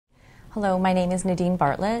Hello, my name is Nadine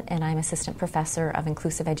Bartlett, and I'm Assistant Professor of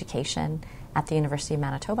Inclusive Education at the University of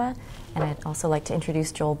Manitoba. And I'd also like to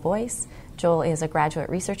introduce Joel Boyce. Joel is a Graduate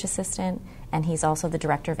Research Assistant, and he's also the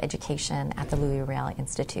Director of Education at the Louis Riel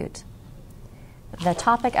Institute. The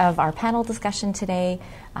topic of our panel discussion today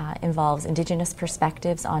involves Indigenous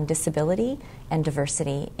perspectives on disability and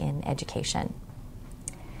diversity in education.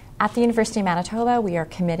 At the University of Manitoba, we are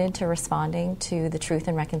committed to responding to the Truth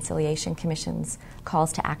and Reconciliation Commission's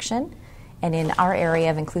calls to action. And in our area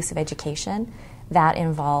of inclusive education, that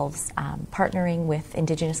involves partnering with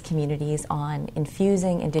Indigenous communities on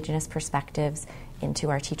infusing Indigenous perspectives into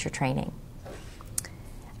our teacher training.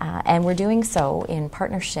 And we're doing so in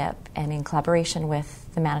partnership and in collaboration with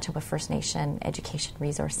the Manitoba First Nation Education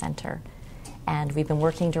Resource Centre. And we've been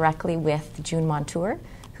working directly with June Montour,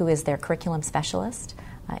 who is their curriculum specialist,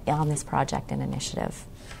 on this project and initiative.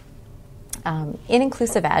 In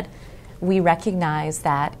inclusive ed, we recognize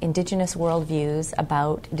that Indigenous worldviews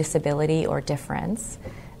about disability or difference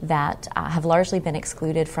that have largely been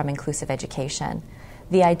excluded from inclusive education.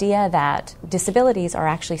 The idea that disabilities are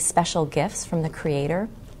actually special gifts from the Creator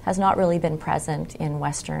has not really been present in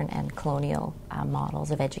Western and colonial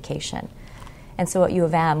models of education. And so at U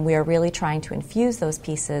of M, we are really trying to infuse those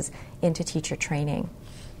pieces into teacher training.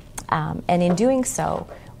 And in doing so,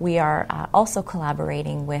 we are also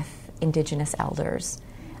collaborating with Indigenous elders.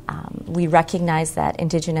 We recognize that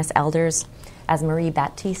Indigenous elders, as Marie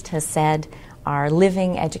Baptiste has said, are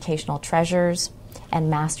living educational treasures and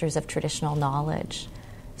masters of traditional knowledge.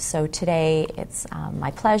 So today it's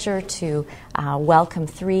my pleasure to welcome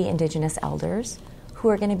 3 Indigenous elders who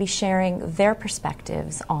are going to be sharing their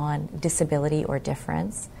perspectives on disability or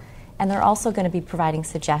difference. And they're also going to be providing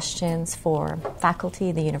suggestions for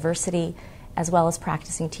faculty, the university, as well as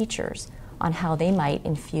practicing teachers on how they might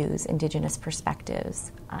infuse Indigenous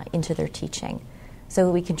perspectives into their teaching so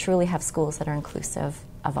that we can truly have schools that are inclusive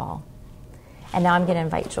of all. And now I'm going to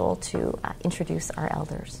invite Joel to introduce our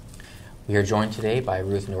elders. We are joined today by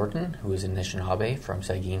Ruth Norton, who is Anishinaabe from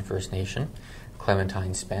Saugeen First Nation,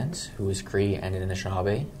 Clementine Spence, who is Cree and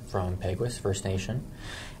Anishinaabe from Peguis First Nation,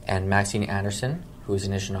 and Maxine Anderson, who is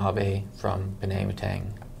Anishinaabe from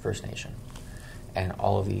Penang First Nation. And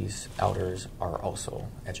all of these elders are also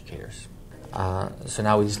educators. So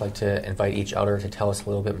now we'd just like to invite each elder to tell us a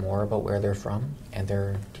little bit more about where they're from and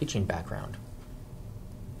their teaching background.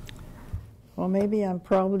 Well, maybe I'm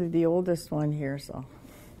probably the oldest one here, so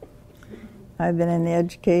I've been in the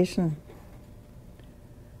education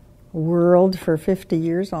world for 50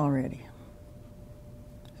 years already.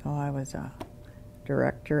 So I was a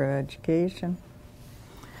director of education,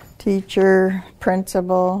 teacher,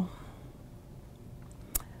 principal,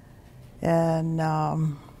 and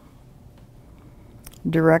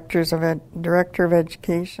director of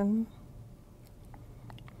education,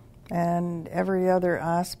 and every other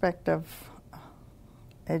aspect of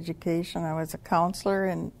education. I was a counselor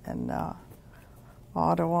in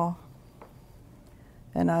Ottawa,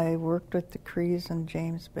 and I worked with the Crees in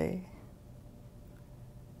James Bay,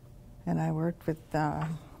 and I worked with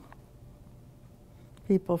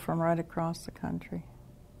people from right across the country.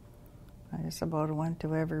 I just about went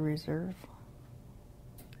to every reserve.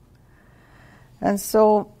 And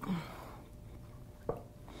so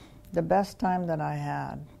the best time that I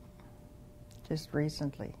had just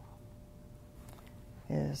recently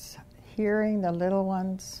is hearing the little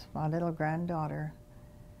ones, my little granddaughter,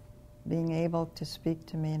 being able to speak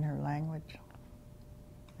to me in her language.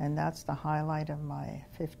 And that's the highlight of my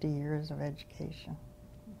 50 years of education.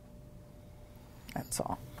 That's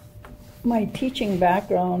all. My teaching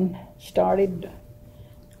background started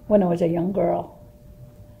when I was a young girl.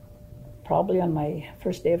 Probably on my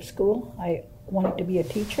first day of school, I wanted to be a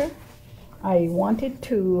teacher. I wanted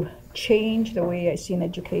to change the way I seen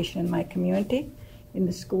education in my community, in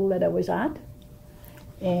the school that I was at.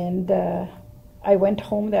 And I went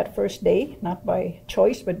home that first day, not by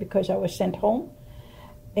choice, but because I was sent home.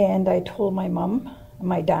 And I told my mom,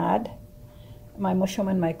 my dad, my mushum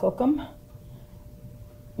and my kokum,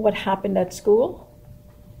 what happened at school.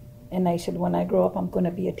 And I said, when I grow up, I'm going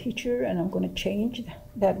to be a teacher and I'm going to change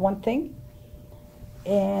that one thing.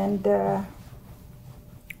 And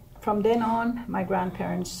from then on, my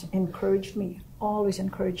grandparents encouraged me, always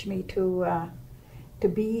encouraged me to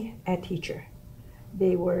be a teacher.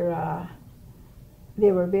 They were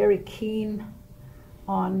very keen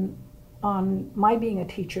on my being a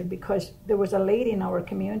teacher because there was a lady in our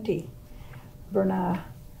community, Verna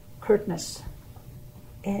Curtness,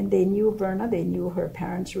 and they knew Verna, they knew her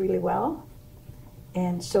parents really well.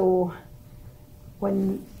 And so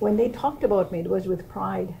when they talked about me, it was with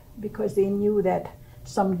pride because they knew that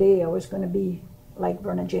someday I was going to be like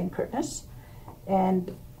Verna Jane Curtis.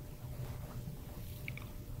 And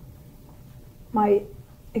my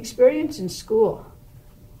experience in school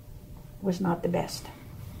was not the best.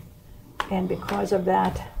 And because of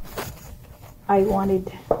that, I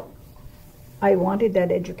wanted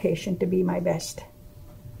that education to be my best.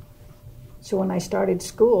 So when I started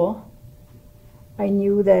school, I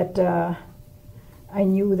knew that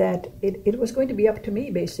it was going to be up to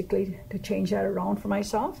me, basically, to change that around for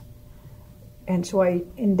myself. And so I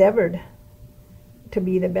endeavored to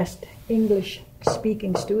be the best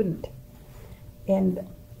English-speaking student. And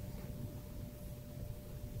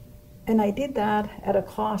I did that at a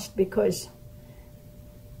cost, because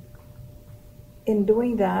in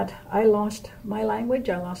doing that, I lost my language,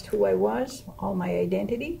 I lost who I was, all my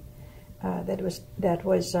identity. That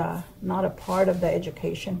was not a part of the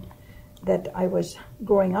education that I was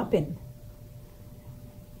growing up in.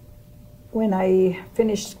 When I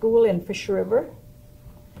finished school in Fish River,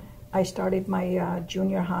 I started my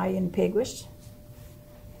junior high in Peguis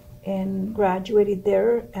and graduated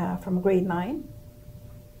there from grade 9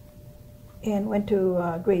 and went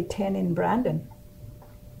to grade 10 in Brandon.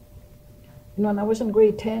 And when I was in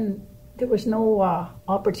grade 10, there was no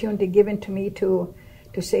opportunity given to me to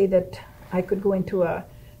say that I could go into a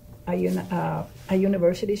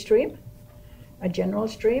university stream, a general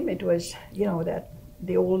stream. It was, that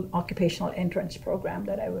the old occupational entrance program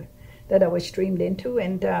that I was streamed into,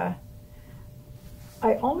 and I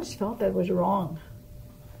always felt that was wrong.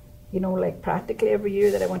 Like practically every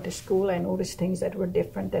year that I went to school, I noticed things that were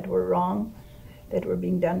different, that were wrong, that were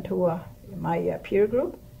being done to my peer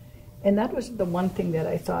group, and that was the one thing that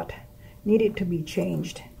I thought needed to be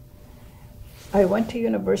changed. I went to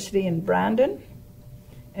university in Brandon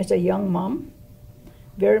as a young mom,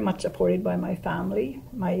 very much supported by my family,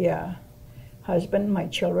 my husband, my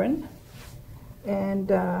children, and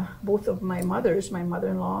both of my mothers, my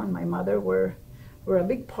mother-in-law and my mother, were a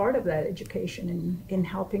big part of that education in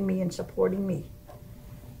helping me and supporting me.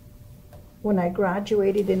 When I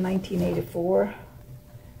graduated in 1984,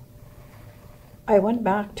 I went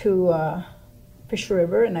back to Fish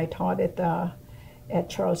River, and I taught at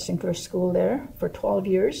Charles Sinclair School there for 12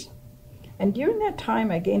 years. And during that time,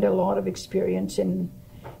 I gained a lot of experience in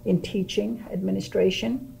teaching,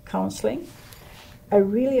 administration, counseling. I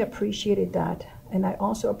really appreciated that. And I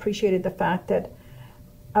also appreciated the fact that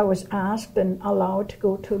I was asked and allowed to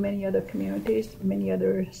go to many other communities, many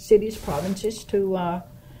other cities, provinces, to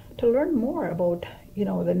learn more about,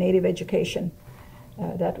 the Native education.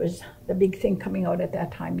 That was the big thing coming out at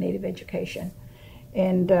that time, Native education.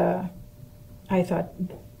 And I thought,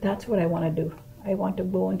 that's what I want to do. I want to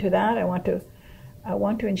go into that. I want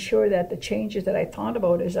to ensure that the changes that I thought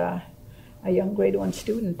about as a young grade 1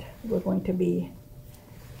 student were going to be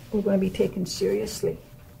taken seriously.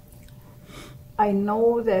 I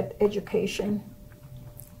know that education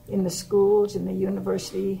in the schools, in the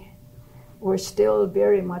university, were still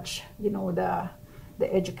very much, the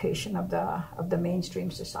education of the mainstream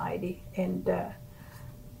society, and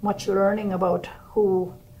much learning about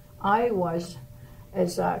who I was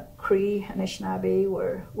as a Cree and Anishinaabe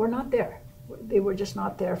were not there. They were just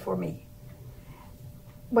not there for me.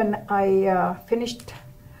 When I finished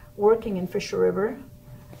working in Fish River,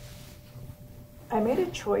 I made a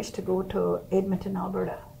choice to go to Edmonton,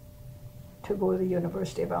 Alberta, to go to the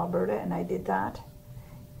University of Alberta, and I did that.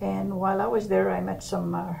 And while I was there, I met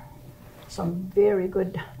some very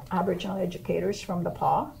good Aboriginal educators from the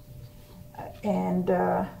PAW, and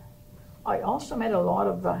I also met a lot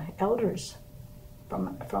of elders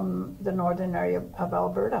from the northern area of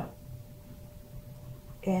Alberta.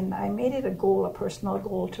 And I made it a personal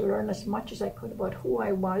goal, to learn as much as I could about who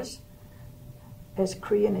I was as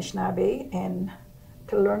Cree and Anishinaabe, and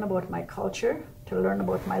to learn about my culture, to learn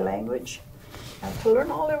about my language, and to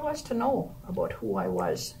learn all there was to know about who I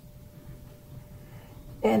was.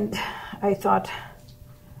 And I thought,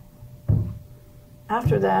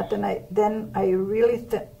 after that, I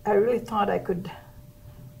really thought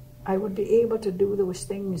I would be able to do those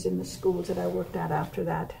things in the schools that I worked at after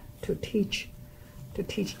that, to teach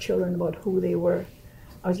children about who they were.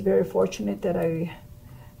 I was very fortunate that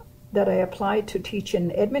I applied to teach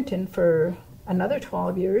in Edmonton for another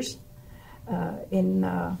 12 years in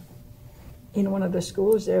one of the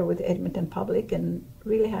schools there with Edmonton Public, and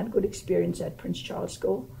really had good experience at Prince Charles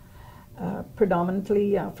School.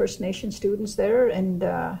 Predominantly First Nation students there, and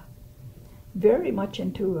very much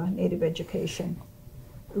into Native education.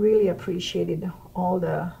 Really appreciated all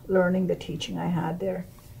the learning, the teaching I had there.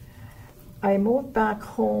 I moved back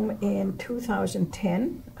home in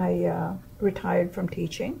 2010. I retired from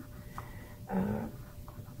teaching.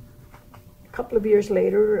 couple of years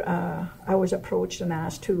later, I was approached and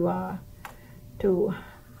asked to go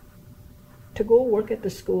work at the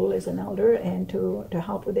school as an elder and to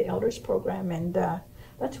help with the elders program, and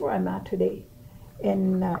that's where I'm at today.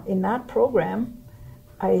 In that program,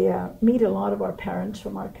 I meet a lot of our parents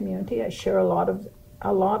from our community. I share a lot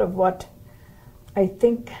of what I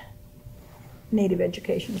think Native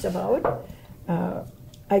education is about.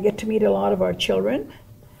 I get to meet a lot of our children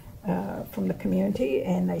from the community,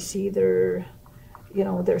 and I see their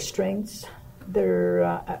strengths,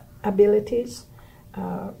 their abilities,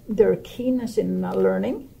 their keenness in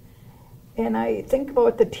learning. And I think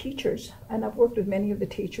about the teachers, and I've worked with many of the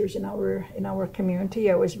teachers in our community.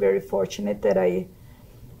 I was very fortunate that I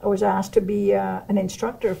was asked to be an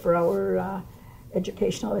instructor for our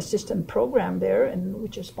educational assistant program there, and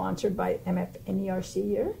which is sponsored by UM-MFNERC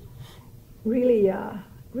here. Really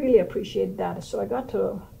appreciate that. So I got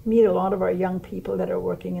to meet a lot of our young people that are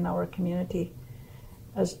working in our community,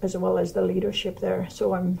 as well as the leadership there.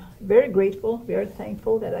 So I'm very grateful, very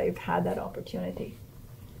thankful that I've had that opportunity,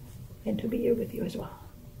 and to be here with you as well.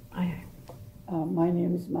 My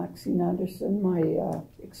name is Maxine Anderson. My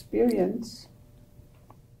experience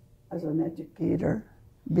as an educator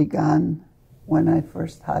began when I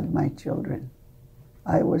first had my children.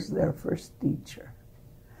 I was their first teacher.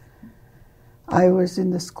 I was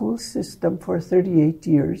in the school system for 38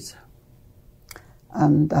 years,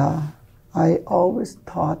 and I always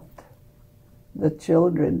taught the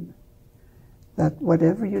children that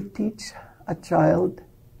whatever you teach a child,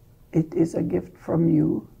 it is a gift from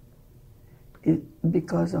you.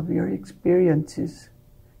 Because of your experiences,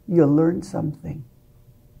 you'll learn something.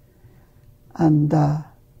 And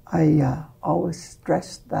I always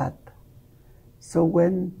stressed that. So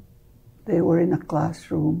when they were in a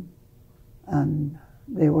classroom and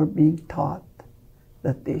they were being taught,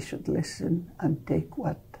 that they should listen and take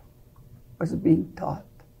what was being taught,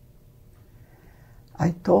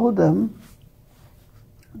 I told them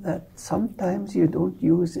that sometimes you don't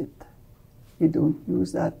use it. You don't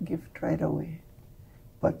use that gift right away,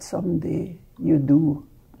 but someday you do.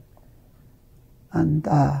 And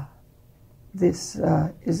this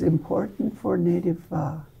is important for Native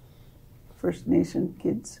First Nation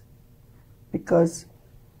kids, because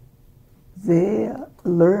they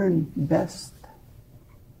learn best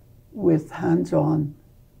with hands-on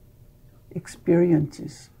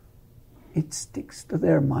experiences. It sticks to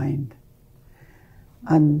their mind.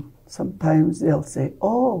 And sometimes they'll say,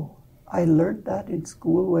 oh, I learned that in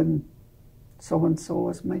school when so-and-so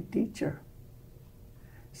was my teacher.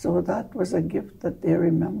 So that was a gift that they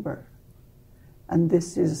remember. And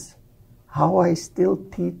this is how I still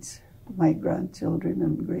teach my grandchildren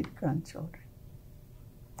and great-grandchildren.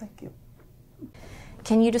 Thank you.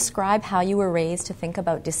 Can you describe how you were raised to think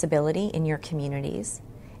about disability in your communities?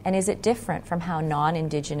 And is it different from how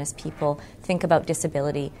non-Indigenous people think about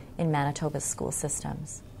disability in Manitoba's school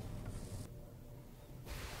systems?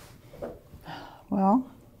 Well,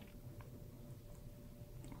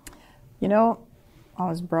 I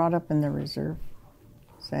was brought up in the reserve,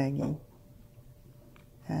 Saggy,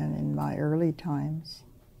 and in my early times,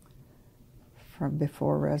 from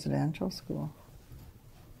before residential school.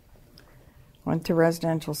 Went to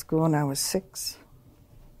residential school when I was 6.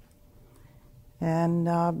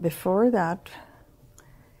 And before that,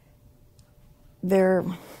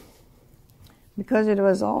 because it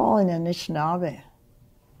was all in Anishinaabe,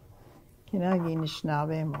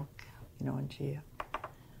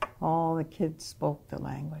 all the kids spoke the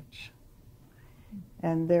language.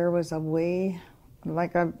 And there was a way,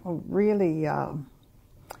 like I'm really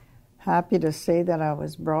happy to say that I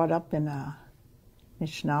was brought up in a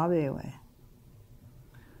Anishinaabe way,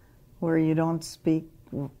 where you don't speak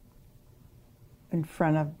in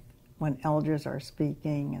front of when elders are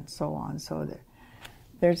speaking and so on. So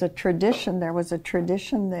there's a tradition, there was a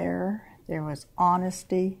tradition there. There was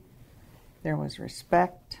honesty, there was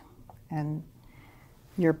respect, and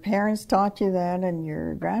your parents taught you that, and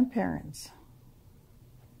your grandparents.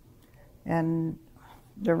 And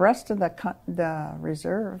the rest of the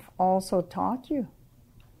reserve also taught you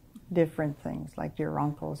different things, like your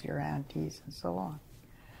uncles, your aunties, and so on.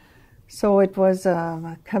 So it was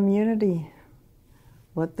a community,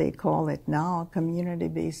 what they call it now,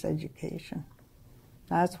 community-based education.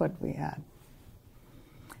 That's what we had.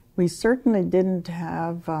 We certainly didn't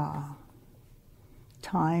have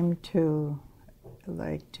time to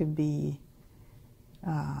be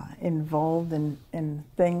involved in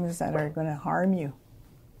things that are going to harm you,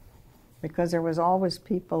 because there was always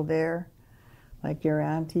people there, like your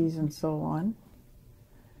aunties and so on,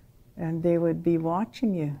 and they would be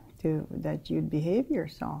watching you that you'd behave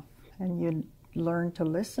yourself and you'd learn to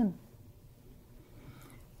listen.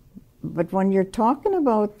 but when you're talking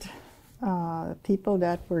about people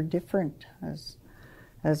that were different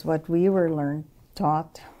as what we were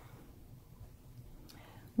taught,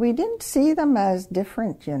 we didn't see them as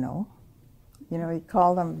different, you know. You know, you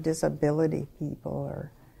call them disability people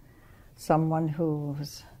or someone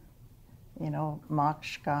who's, you know,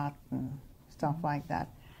 Machskat and stuff like that.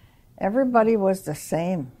 Everybody was the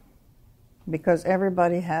same because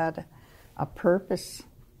everybody had a purpose.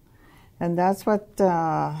 And that's what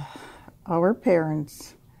our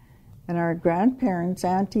parents and our grandparents,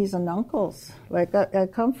 aunties and uncles, like I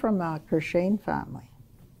come from a Crochet family.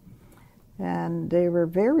 And they were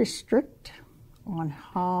very strict on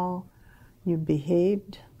how you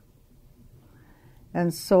behaved.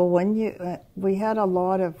 And so when we had a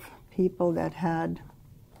lot of people that had,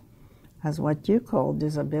 as what you call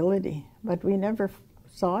disability, but we never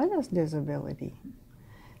saw it as disability.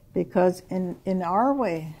 Because in our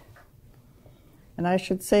way, and I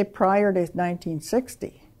should say prior to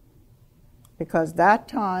 1960, because that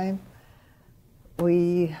time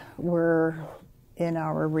we were in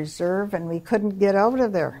our reserve and we couldn't get out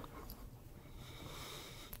of there.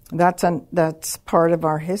 That's part of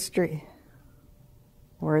our history,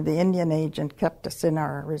 where the Indian agent kept us in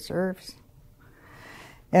our reserves.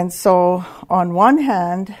 And so on one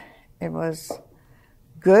hand, it was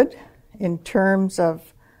good in terms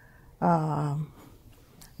of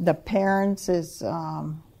the parents'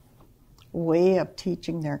 way of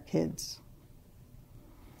teaching their kids.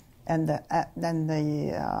 And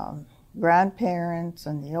the grandparents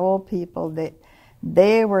and the old people,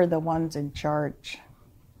 they were the ones in charge.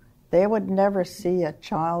 They would never see a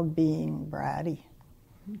child being bratty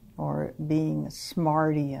or being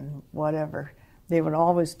smarty and whatever. They would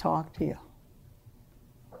always talk to you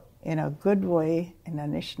in a good way in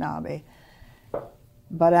Anishinaabe.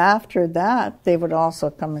 But after that, they would also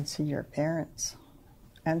come and see your parents.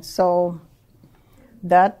 And so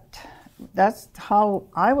that's how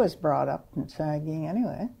I was brought up in Saging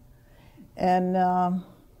anyway. And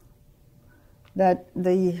that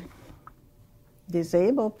the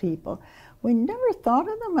disabled people, we never thought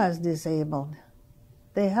of them as disabled.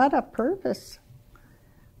 They had a purpose.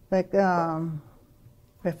 Like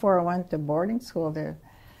before I went to boarding school there,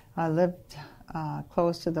 I lived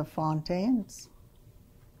close to the Fontaines.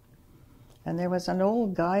 And there was an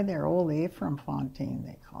old guy there, old Ephraim Fontaine,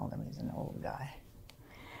 they called him. He's an old guy.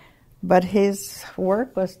 But his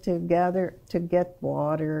work was to get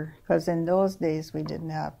water, because in those days we didn't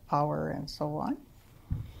have power and so on.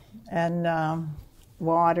 And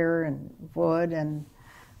water and wood, and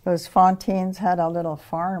those Fontaines had a little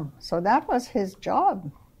farm. So that was his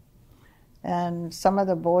job. And some of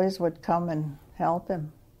the boys would come and help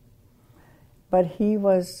him. But he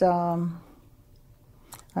was, I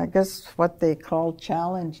guess, what they call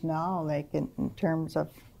challenged now, like in terms of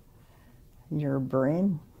your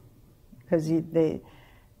brain. Because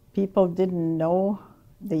people didn't know.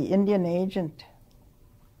 The Indian agent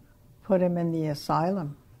put him in the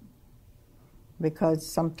asylum because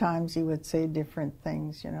sometimes he would say different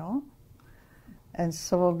things, you know. And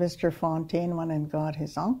so Mr. Fontaine went and got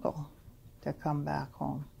his uncle to come back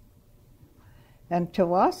home. And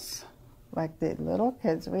to us, like the little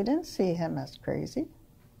kids, we didn't see him as crazy.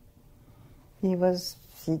 He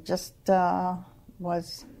just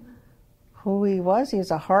was who he was. He was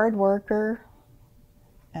a hard worker,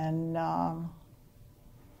 and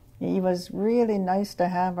he was really nice to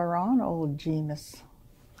have around, old Jeemus.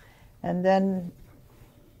 And then,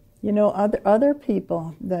 you know, other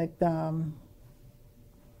people like the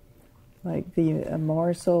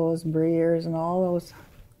Morsos, Breers, and all those.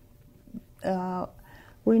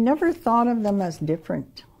 We never thought of them as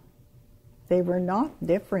different. They were not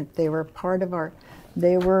different. They were part of our.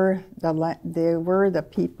 They were the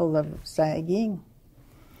people of Saging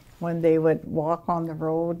when they would walk on the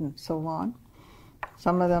road and so on.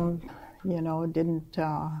 Some of them, you know, didn't.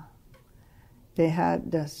 They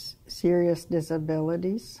had serious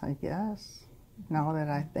disabilities, I guess. Now that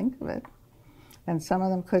I think of it, and some of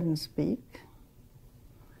them couldn't speak,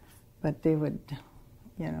 but they would,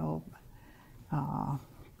 you know,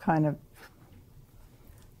 kind of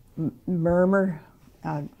murmur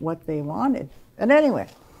what they wanted. And anyway,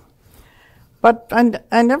 but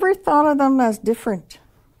I never thought of them as different.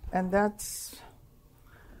 And that's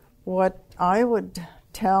what I would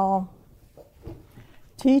tell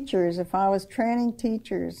teachers if I was training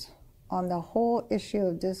teachers on the whole issue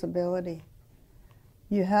of disability.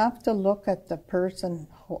 You have to look at the person,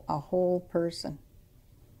 a whole person.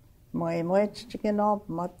 You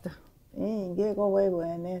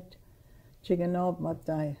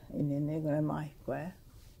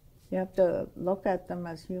have to look at them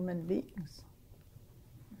as human beings.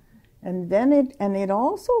 And then it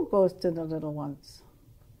also goes to the little ones.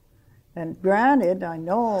 And granted, I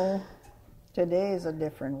know today is a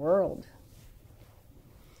different world.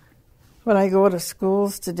 When I go to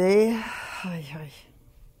schools today,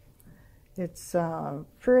 it's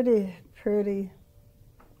pretty.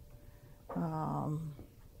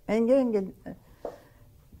 And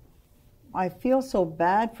I feel so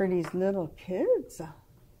bad for these little kids.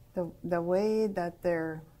 The way that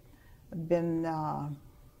they're been, how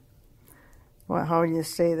do you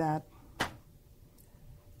say that?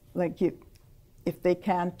 Like if they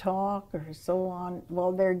can't talk or so on,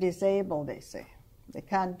 well, they're disabled, they say. They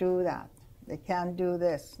can't do that. They can't do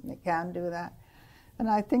this. They can't do that. And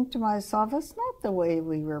I think to myself, it's not the way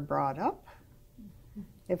we were brought up.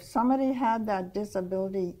 If somebody had that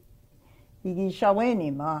disability, you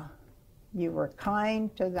were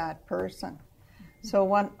kind to that person. So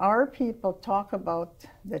when our people talk about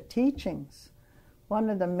the teachings, one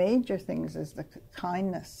of the major things is the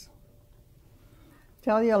kindness.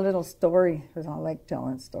 Tell you a little story, because I like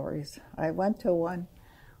telling stories. I went to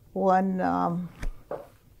one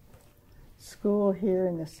school here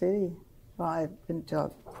in the city. Well, I've been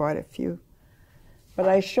to quite a few. But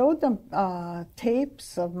I showed them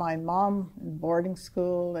tapes of my mom in boarding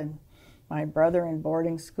school and my brother in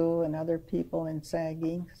boarding school and other people in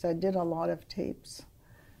Saguin, because I did a lot of tapes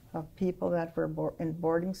of people that were in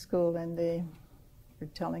boarding school and they were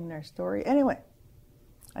telling their story. Anyway,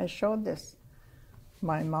 I showed this,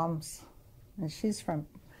 my mom's, and she was from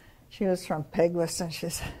Peguis, and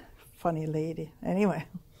she's a funny lady. Anyway,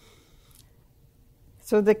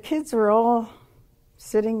 so the kids were all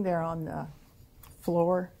sitting there on the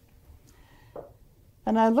floor,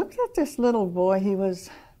 and I looked at this little boy. He was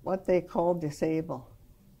what they call disabled,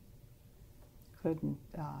 couldn't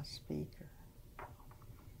speak.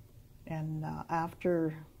 And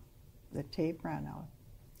after the tape ran out,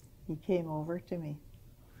 he came over to me,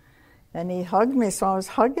 and he hugged me. So I was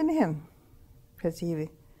hugging him because he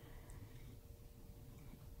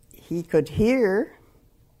could hear,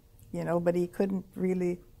 but he couldn't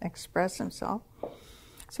really express himself.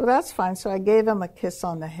 So that's fine. So I gave him a kiss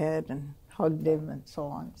on the head and hugged him and so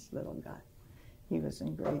on, this little guy. He was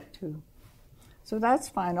in grade 2. So that's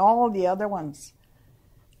fine. All the other ones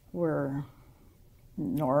were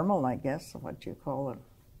normal, I guess, what you call them.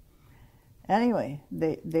 Anyway,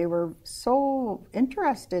 they were so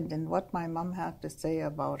interested in what my mom had to say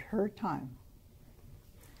about her time.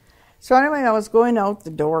 So anyway, I was going out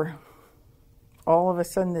the door. All of a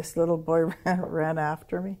sudden, this little boy ran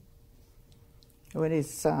after me. With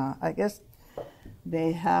his, I guess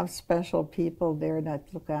they have special people there that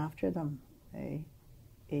look after them,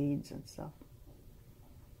 aides and stuff.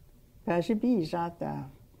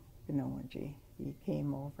 He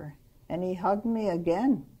came over and he hugged me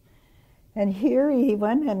again. And here he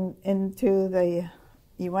went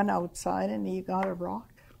he went outside and he got a rock.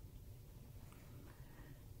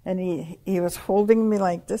 And he was holding me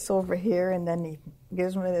like this over here, and then he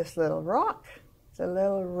gives me this little rock. It's a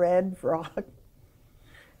little red rock.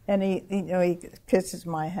 And he kisses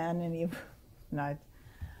my hand, and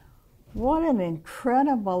what an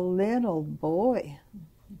incredible little boy.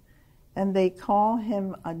 And they call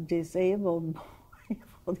him a disabled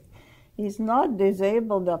boy. He's not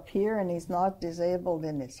disabled up here, and he's not disabled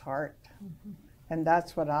in his heart. Mm-hmm. And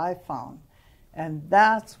that's what I found. And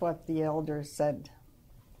that's what the elders said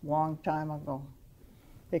long time ago.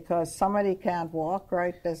 Because somebody can't walk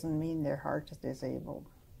right doesn't mean their heart is disabled.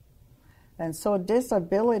 And so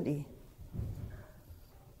disability,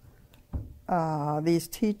 these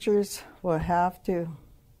teachers will have to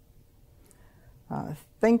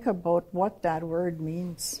think about what that word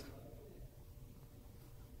means.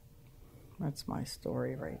 That's my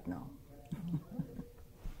story right now.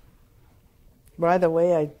 By the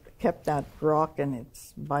way, I kept that rock and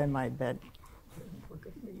it's by my bed.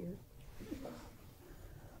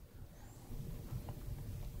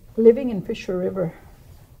 Living in Fisher River,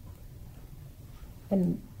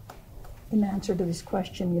 and in answer to this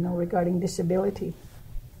question, regarding disability,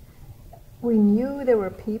 we knew there were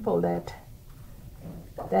people that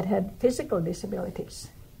had physical disabilities,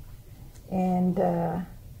 and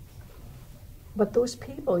but those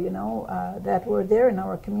people, that were there in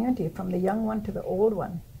our community, from the young one to the old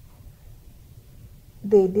one,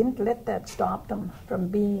 they didn't let that stop them from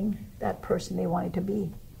being that person they wanted to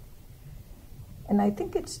be. And I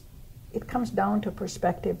think it comes down to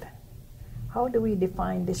perspective. How do we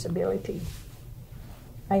define disability?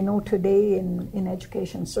 I know today in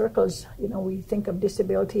education circles, we think of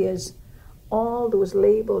disability as all those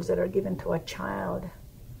labels that are given to a child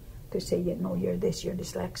to say, you're this, you're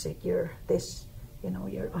dyslexic, you're this,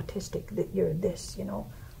 you're autistic, you're this,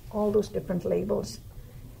 all those different labels.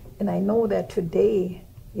 And I know that today,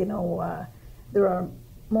 there are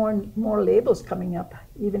more labels coming up.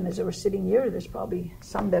 Even as we're sitting here, there's probably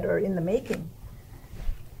some that are in the making.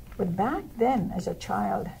 But back then, as a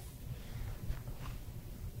child,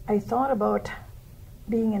 I thought about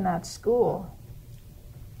being in that school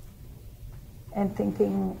and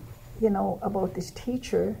thinking, about this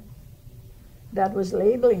teacher that was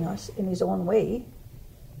labeling us in his own way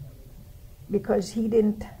because he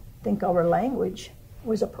didn't think our language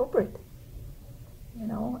was appropriate,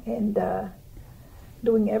 and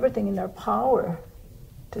doing everything in their power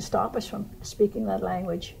to stop us from speaking that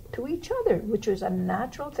language to each other, which was a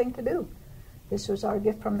natural thing to do. This was our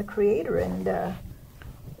gift from the Creator, and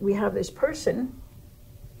we have this person,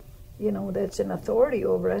 that's an authority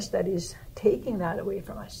over us that is taking that away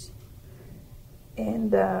from us.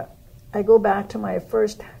 And I go back to my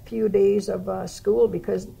first few days of school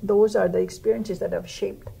because those are the experiences that have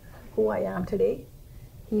shaped who I am today.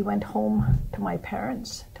 He went home to my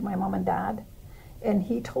parents, to my mom and dad, and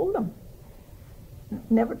he told them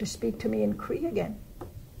never to speak to me in Cree again.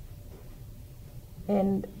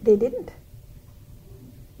 And they didn't.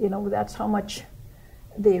 That's how much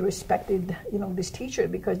they respected, this teacher,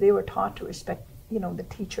 because they were taught to respect, the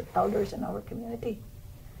teacher elders in our community.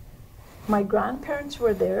 My grandparents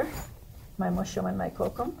were there, my mushum and my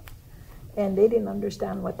kokum, and they didn't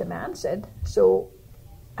understand what the man said. So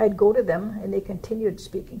I'd go to them, and they continued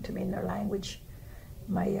speaking to me in their language.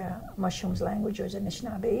 My mushum's language was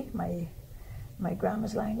Anishinaabe. My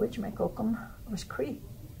grandma's language, my kokum, was Cree.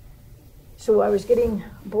 So I was getting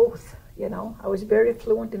both, I was very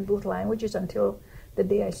fluent in both languages until the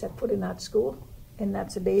day I set foot in that school. And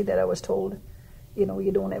that's the day that I was told,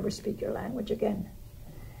 you don't ever speak your language again.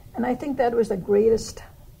 And I think that was the greatest,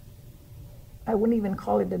 I wouldn't even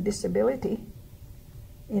call it a disability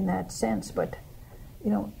in that sense, but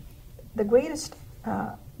the greatest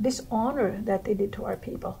dishonor that they did to our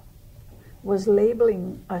people was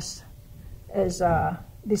labeling us as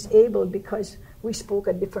disabled because we spoke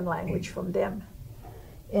a different language from them.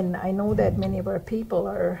 And I know that many of our people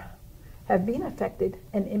have been affected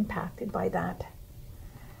and impacted by that.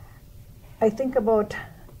 I think about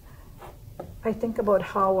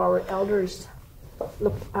how our elders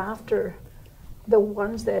looked after the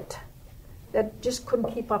ones that just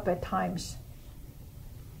couldn't keep up at times.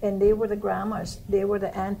 And they were the grandmas, they were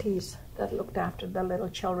the aunties that looked after the little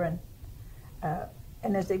children.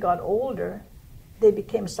 And as they got older, they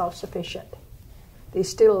became self-sufficient. They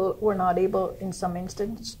still were not able, in some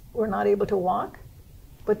instances, were not able to walk,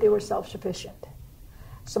 but they were self-sufficient.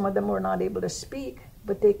 Some of them were not able to speak,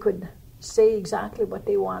 but they could say exactly what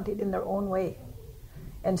they wanted in their own way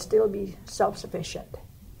and still be self-sufficient.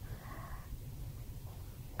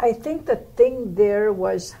 I think the thing there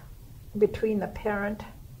was between the parent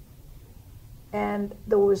and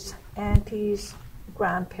those aunties,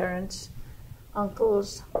 grandparents,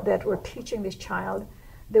 uncles that were teaching this child,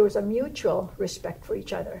 there was a mutual respect for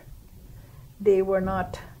each other. They were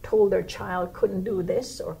not told their child couldn't do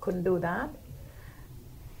this or couldn't do that.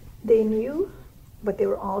 They knew, but they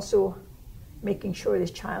were also making sure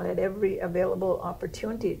this child had every available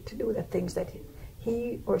opportunity to do the things that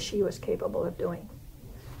he or she was capable of doing.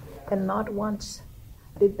 And not once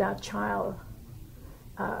did that child,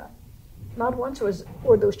 not once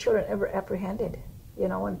were those children ever apprehended,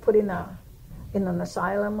 and put in an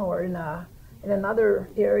asylum or in another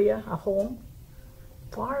area, a home,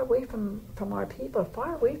 far away from our people,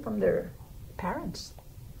 far away from their parents.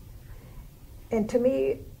 And to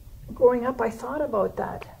me, growing up, I thought about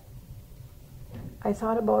that. I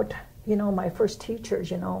thought about, my first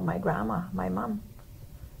teachers, my grandma, my mom,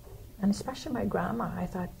 and especially my grandma. I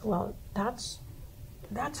thought, well, that's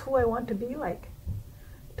who I want to be like,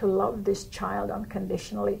 to love this child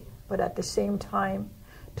unconditionally, but at the same time,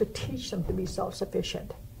 to teach them to be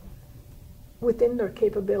self-sufficient within their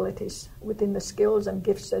capabilities, within the skills and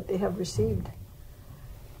gifts that they have received.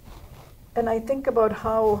 And I think about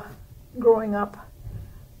how, growing up,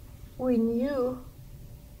 we knew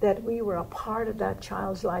that we were a part of that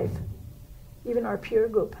child's life, even our peer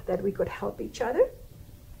group, that we could help each other.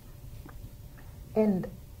 And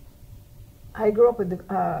I grew up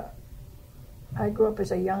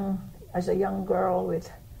as a young girl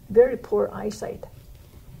with very poor eyesight.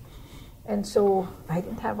 And so I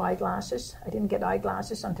didn't have eyeglasses. I didn't get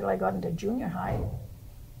eyeglasses until I got into junior high.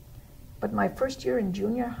 But my first year in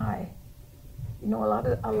junior high, a lot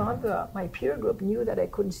of my peer group knew that I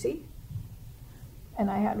couldn't see. And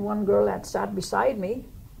I had one girl that sat beside me,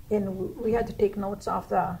 and we had to take notes off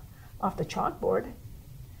the chalkboard.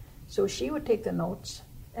 So she would take the notes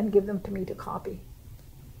and give them to me to copy.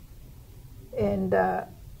 And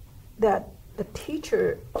that the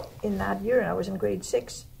teacher in that year, and I was in grade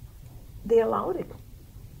 6, they allowed it.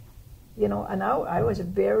 And I was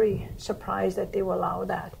very surprised that they will allow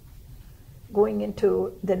that. Going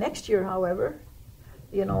into the next year, however,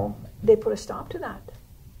 they put a stop to that.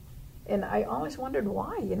 And I always wondered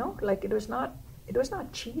why, like it was not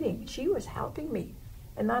cheating. She was helping me.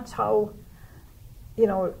 And that's how,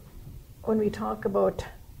 when we talk about,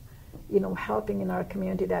 helping in our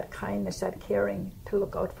community, that kindness, that caring, to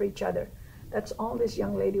look out for each other, that's all this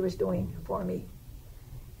young lady was doing for me.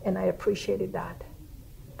 And I appreciated that.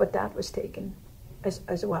 But that was taken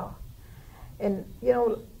as well. And,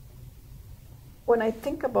 when I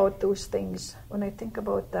think about those things, when I think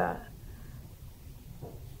about the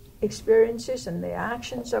experiences and the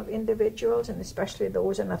actions of individuals, and especially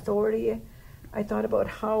those in authority, I thought about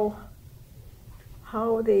how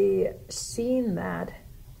they seen that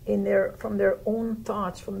from their own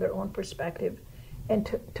thoughts, from their own perspective,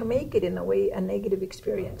 and to make it in a way a negative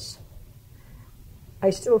experience. I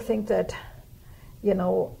still think that,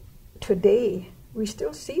 today we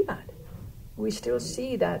still see that. We still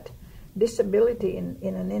see that disability in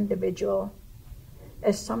an individual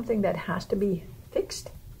as something that has to be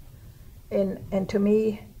fixed. And to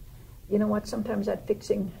me, sometimes that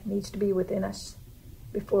fixing needs to be within us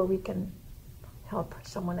before we can help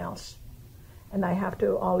someone else. And I have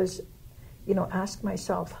to always, ask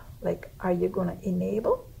myself, like, are you going to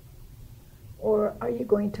enable, or are you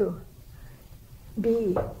going to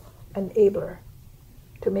be an enabler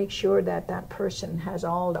to make sure that that person has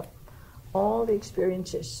all the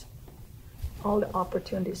experiences, all the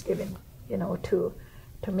opportunities given, to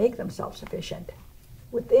make them self-sufficient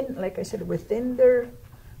within, like I said, within their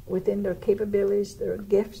capabilities, their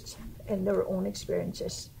gifts, and their own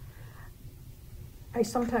experiences. I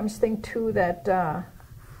sometimes think too that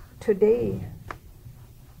today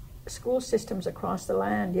school systems across the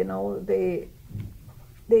land,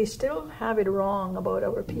 they still have it wrong about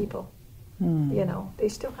our people. They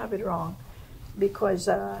still have it wrong because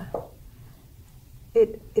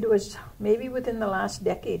it was maybe within the last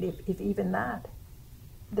decade, if even that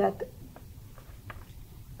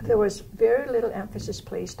there was very little emphasis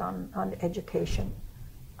placed on education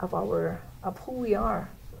of who we are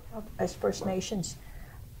as First Nations,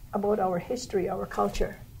 about our history, our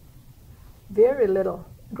culture. Very little.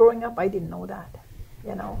 Growing up, I didn't know that.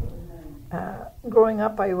 Growing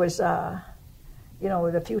up, I was, the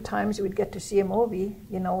few times we'd get to see a movie,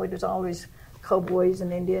 it was always cowboys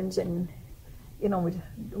and Indians, and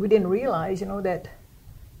we didn't realize, that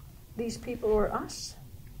these people were us.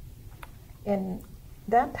 And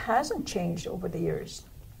that hasn't changed over the years.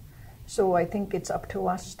 So I think it's up to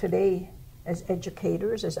us today as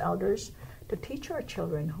educators, as elders, to teach our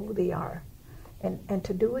children who they are, and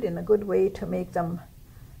to do it in a good way to make them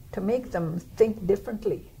think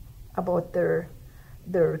differently about their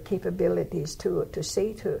capabilities, to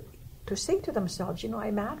say to themselves, I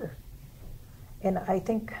matter. And I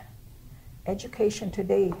think education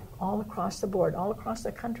today, all across the board, all across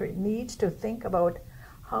the country, needs to think about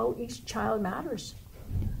how each child matters.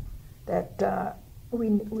 That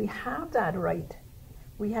we have that right.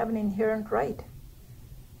 We have an inherent right,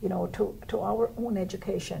 to our own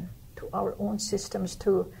education, to our own systems,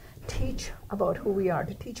 to teach about who we are,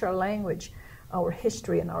 to teach our language, our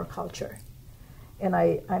history, and our culture. And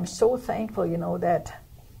I'm so thankful, that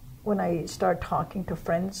when I start talking to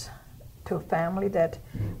friends, to family, that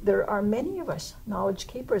there are many of us knowledge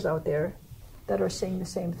keepers out there that are saying the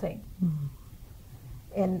same thing. Mm-hmm.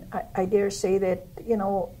 And I dare say that,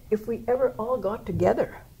 if we ever all got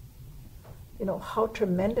together, how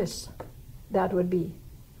tremendous that would be,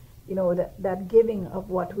 that giving of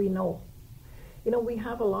what we know. We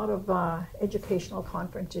have a lot of educational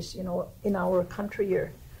conferences, in our country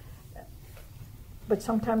here. But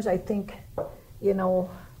sometimes I think,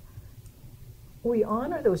 we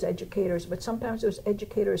honor those educators, but sometimes those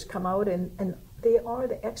educators come out and they are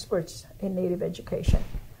the experts in Native education,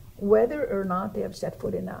 whether or not they have set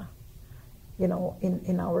foot in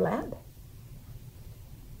in our land.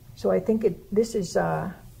 So I think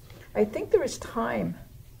I think there is time.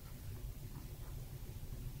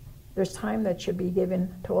 There's time that should be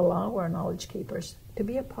given to allow our knowledge keepers to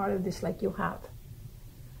be a part of this like you have.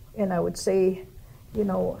 And I would say,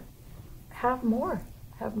 have more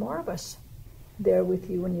of us there with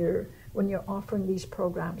you when you're offering these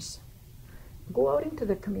programs. Go out into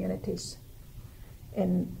the communities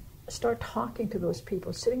and start talking to those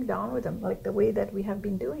people, sitting down with them like the way that we have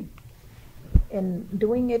been doing, and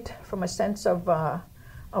doing it from a sense of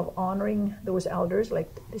honoring those elders. Like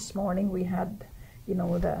this morning we had,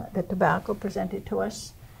 the tobacco presented to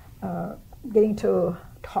us, getting to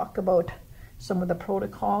talk about some of the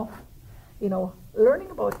protocol learning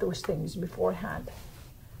about those things beforehand.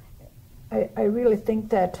 I really think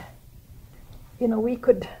that, we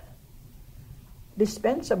could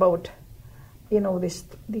dispense about,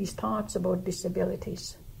 these thoughts about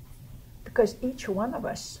disabilities, because each one of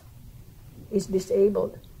us is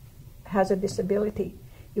disabled, has a disability,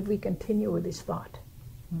 if we continue with this thought.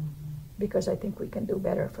 Mm-hmm. Because I think we can do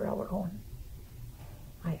better for our own.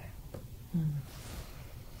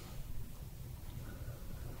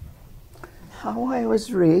 How I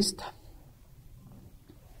was raised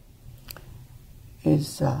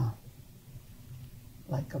is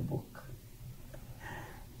like a book.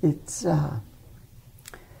 It's I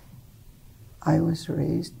was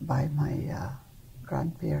raised by my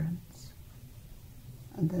grandparents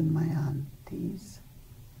and then my aunties.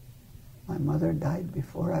 My mother died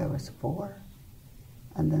before I was 4,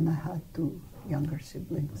 and then I had 2 younger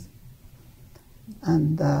siblings.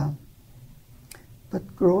 And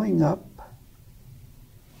but growing up,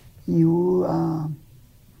 you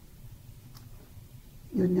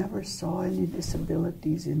never saw any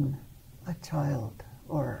disabilities in a child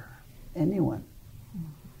or anyone.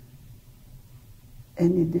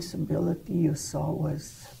 Any disability you saw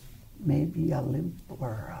was maybe a limp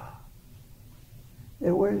or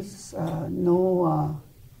there was no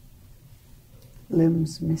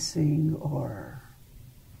limbs missing or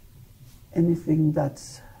anything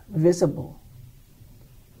that's visible.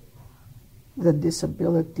 The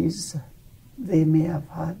disabilities they may have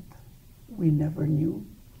had, we never knew.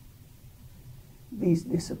 These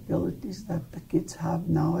disabilities that the kids have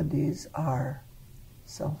nowadays are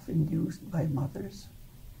self-induced by mothers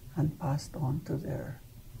and passed on to their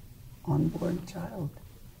unborn child.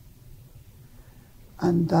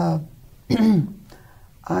 And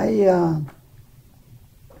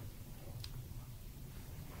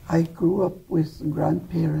I grew up with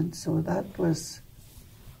grandparents, so that was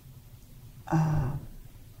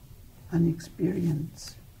an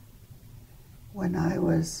experience. When I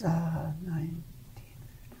was 9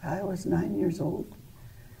 years old,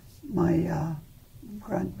 my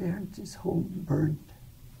grandparents' home burned,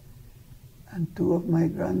 and 2 of my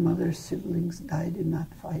grandmother's siblings died in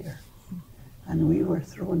that fire. And we were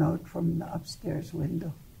thrown out from the upstairs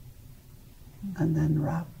window and then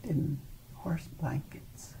wrapped in horse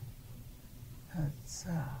blankets. That's,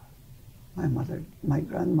 my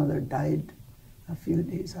grandmother died a few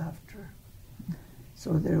days after.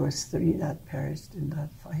 So there was 3 that perished in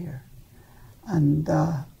that fire. And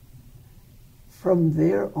from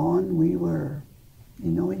there on, we were,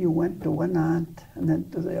 you went to one aunt and then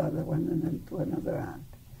to the other one and then to another aunt.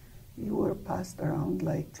 You were passed around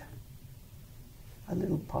like a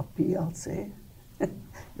little puppy, I'll say.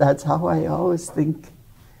 That's how I always think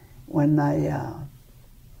when I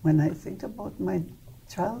think about my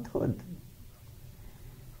childhood.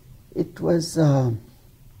 It was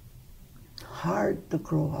hard to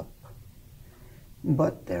grow up,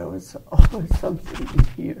 but there was always something in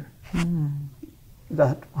here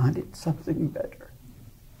that wanted something better.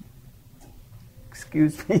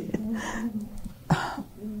 Excuse me.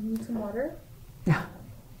 Need some water? Yeah.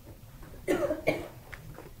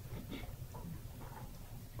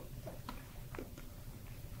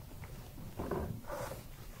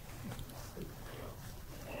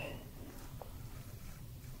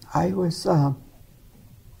 I was,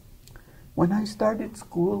 when I started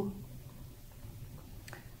school,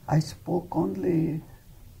 I spoke only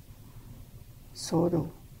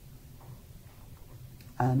Soro.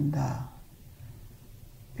 And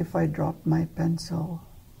if I dropped my pencil,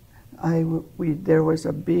 there was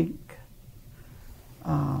a big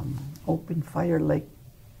open fire like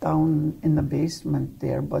down in the basement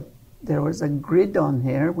there, but there was a grid on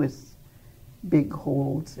here with big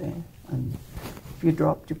holes, and if you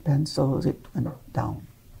dropped your pencils, it went down.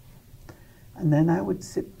 And then I would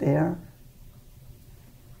sit there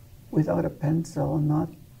without a pencil, not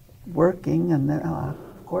working, and then, of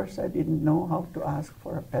course, I didn't know how to ask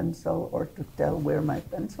for a pencil or to tell where my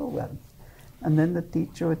pencil went. And then the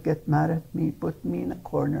teacher would get mad at me, put me in a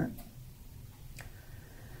corner.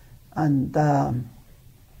 And then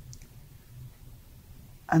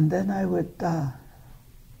I would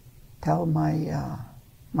tell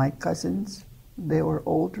my cousins, they were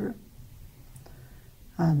older,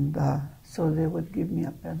 and so they would give me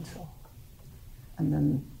a pencil. And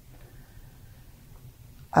then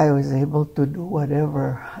I was able to do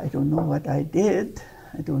whatever. I don't know what I did.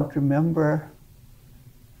 I don't remember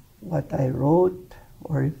what I wrote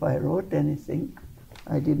or if I wrote anything.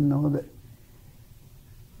 I didn't know that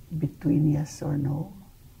between yes or no.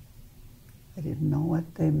 I didn't know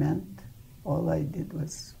what they meant. All I did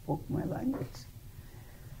was spoke my language.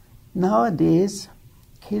 Nowadays,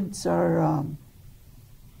 kids are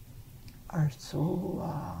so,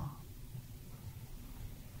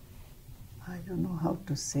 I don't know how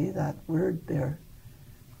to say that word there,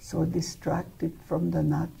 so distracted from the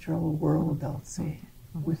natural world, I'll say,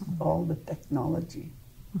 with all the technology.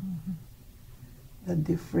 The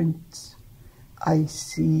difference I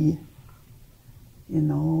see, you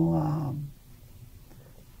know,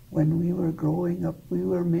 when we were growing up, we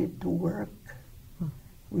were made to work.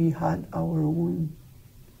 We had our own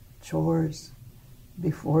chores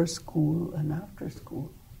before school and after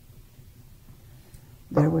school.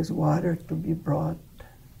 There was water to be brought,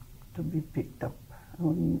 to be picked up.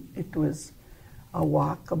 It was a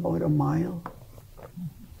walk about a mile,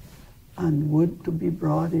 and wood to be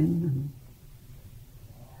brought in, and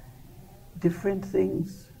different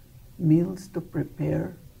things, meals to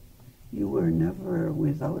prepare. You were never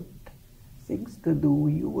without things to do.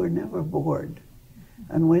 You were never bored.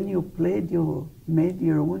 And when you played, you made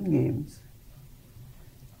your own games.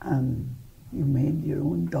 And you made your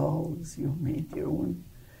own dolls. You made your own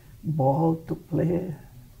ball to play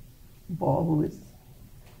ball with.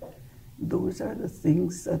 Those are the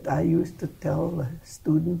things that I used to tell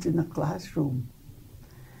students in a classroom.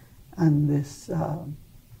 And this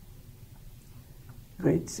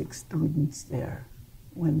grade 6 students there,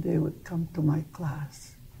 when they would come to my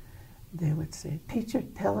class, they would say, "Teacher,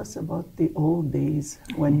 tell us about the old days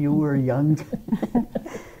when you were young."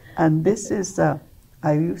 And this is,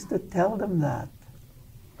 I used to tell them that.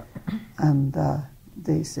 And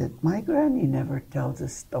they said, "My granny never tells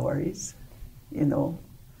us stories," you know.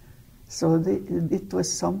 So it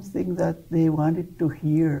was something that they wanted to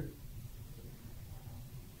hear,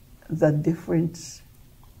 the difference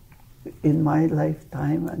in my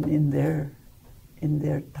lifetime and in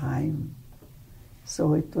their time.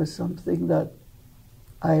 So it was something that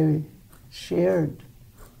I shared.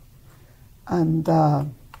 And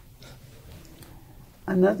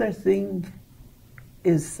another thing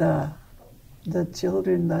is the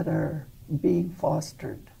children that are being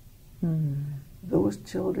fostered. Those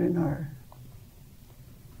children are,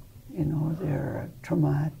 you know, they're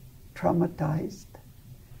traumatized,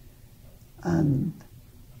 and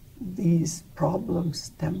these problems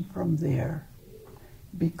stem from there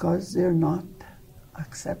because they're not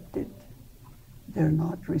accepted, they're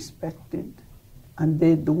not respected, and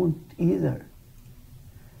they don't either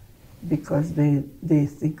because they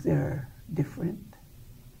think they're different.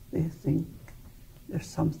 They think there's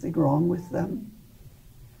something wrong with them.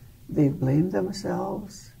 They blame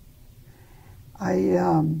themselves. I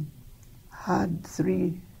had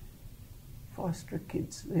 3 foster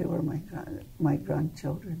kids. They were my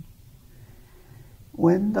grandchildren.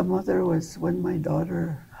 When my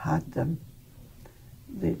daughter had them,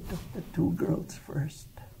 they took the 2 girls first.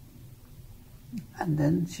 And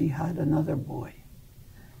then she had another boy.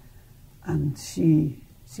 And she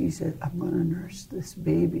said, "I'm going to nurse this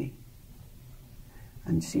baby."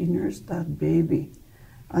 And she nursed that baby.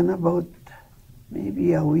 And about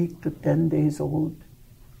maybe a week to 10 days old,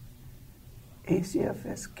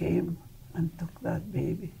 ACFS came and took that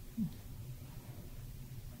baby.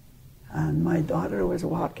 And my daughter was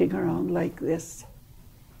walking around like this,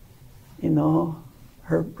 you know,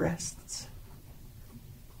 her breasts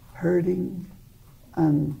hurting.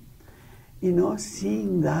 And, you know,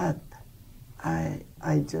 seeing that, I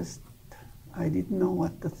didn't know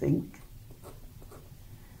what to think.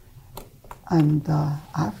 And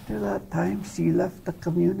after that time, she left the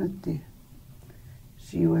community.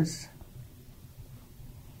 She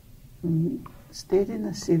stayed in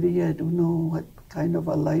a city. I don't know what kind of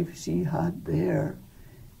a life she had there.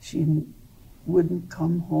 She wouldn't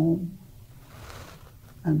come home,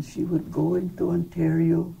 and she would go into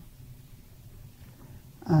Ontario.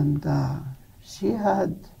 And she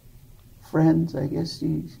had friends, I guess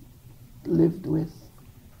she lived with,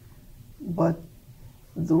 but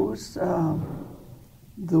those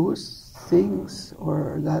things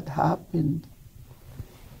or that happened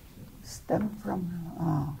stem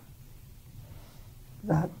from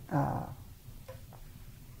that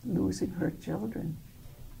losing her children.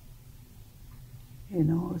 You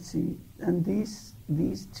know, see, and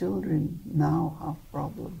these children now have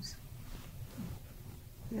problems.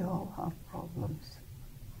 They all have problems.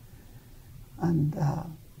 And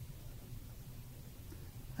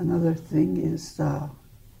another thing is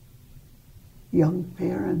young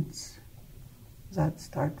parents that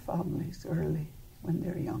start families early when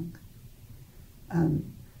they're young.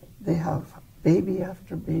 And they have baby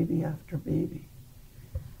after baby after baby.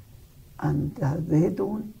 And they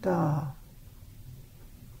don't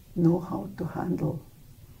know how to handle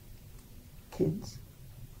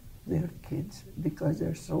their kids, because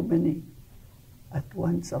there's so many at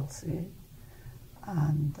once, I'll say.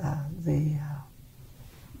 And they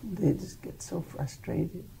just get so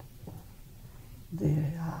frustrated.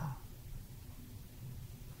 They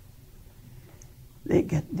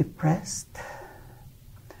get depressed.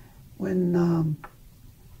 When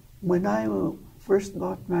I first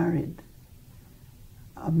got married,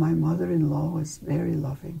 my mother-in-law was very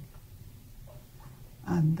loving.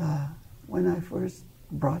 And when I first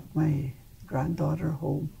brought my granddaughter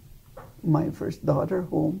home, my first daughter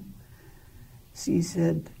home, she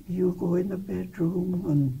said, "You go in the bedroom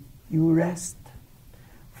and you rest."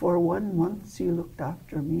 For 1 month, she looked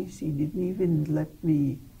after me. She didn't even let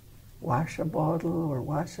me wash a bottle or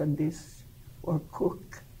wash a dish or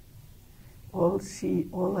cook. All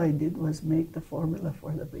I did was make the formula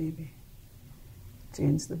for the baby,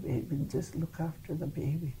 change the baby, just look after the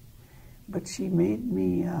baby. But she made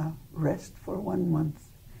me rest for 1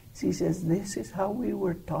 month. She says, "This is how we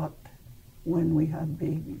were taught when we had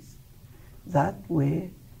babies. That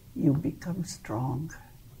way you become strong.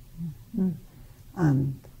 Mm-hmm.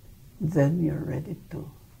 And then you're ready to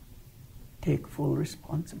take full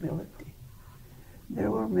responsibility."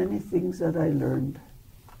 There were many things that I learned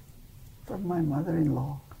from my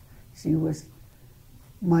mother-in-law. She was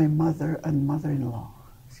my mother and mother-in-law.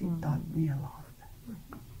 She taught me a lot.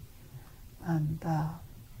 And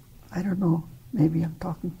I don't know, maybe I'm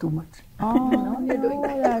talking too much. Oh, you're doing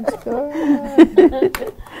that's good.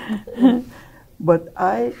 But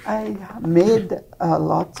I made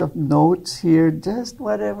lots of notes here, just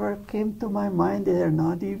whatever came to my mind. They're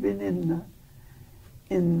not even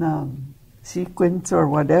in sequence or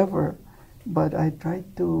whatever, but I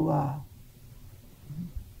tried to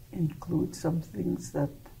include some things that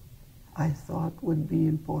I thought would be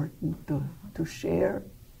important to share.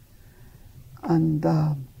 And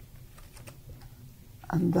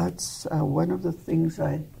that's one of the things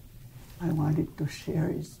I wanted to share,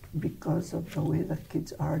 is because of the way the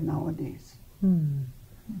kids are nowadays.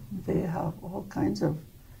 They have all kinds of,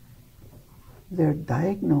 they're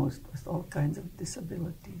diagnosed with all kinds of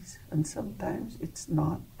disabilities, and sometimes it's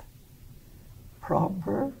not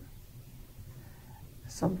proper.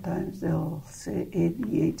 Sometimes they'll say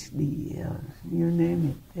ADHD, you name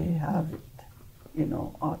it, they have it,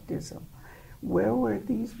 autism. Where were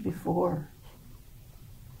these before?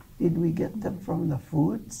 Did we get them from the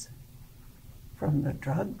foods? From the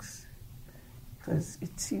drugs? Because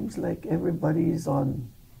it seems like everybody is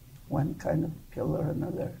on one kind of pill or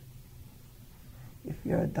another. If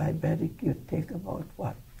you're a diabetic, you take about,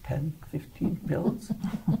 10, 15 pills,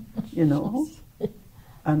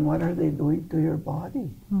 And what are they doing to your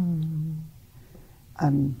body?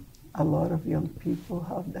 And a lot of young people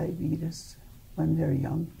have diabetes when they're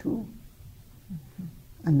young too.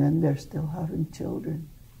 And then they're still having children.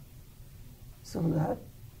 So that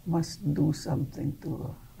must do something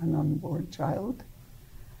to an unborn child.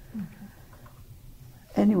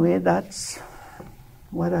 Anyway, that's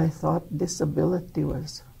what I thought disability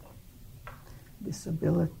was.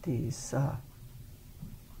 Disability is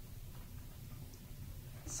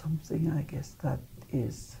something, I guess, that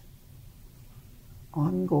is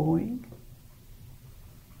ongoing.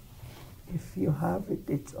 If you have it,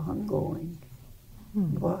 it's ongoing.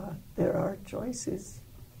 But there are choices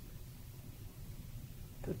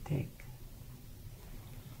to take.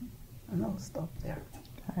 And I'll stop there.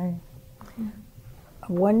 Okay.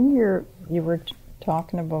 When you were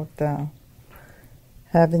talking about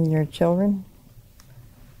having your children,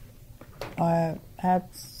 I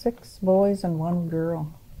had 6 boys and 1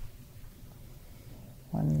 girl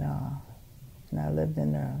when I lived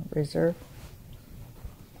in a reserve.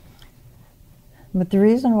 But the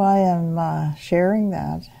reason why I'm sharing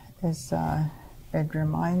that is it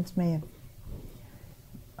reminds me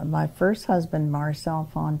of my first husband, Marcel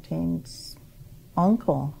Fontaine's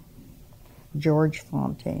uncle, George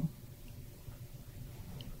Fontaine.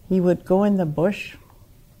 He would go in the bush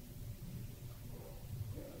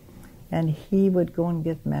and he would go and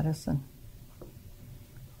get medicine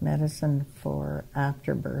for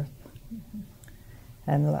afterbirth.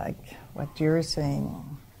 And like what you're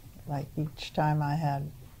saying, like each time I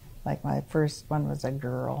had, like my first one was a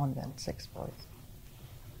girl and then 6 boys.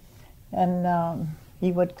 And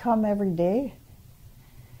he would come every day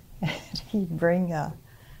and he'd bring a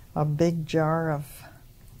big jar of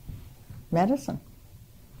medicine.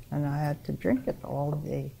 And I had to drink it all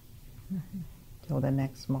day till the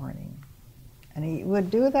next morning. And he would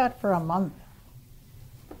do that for a month.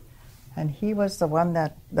 And he was the one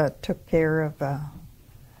that took care of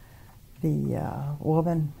the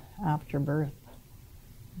woman after birth.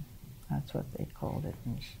 That's what they called it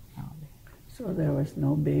in Shinaabe. So there was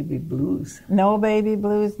no baby blues. No baby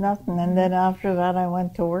blues, nothing. And then after that, I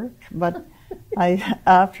went to work. But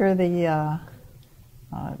after the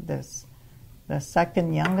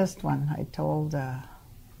second youngest one, I told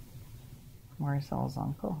Marcel's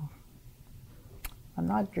uncle, I'm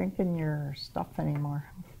not drinking your stuff anymore.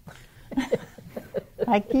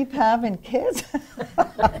 I keep having kids.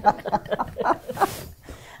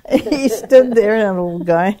 He stood there, an old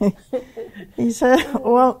guy. He said,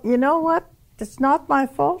 well, you know what? It's not my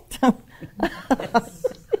fault.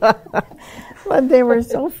 But they were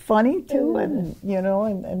so funny, too, and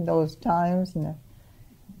in those times.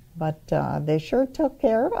 But they sure took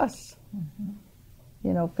care of us.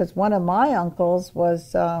 Because one of my uncles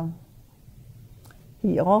was,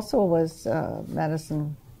 he also was a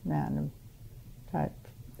medicine man type,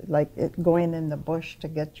 like going in the bush to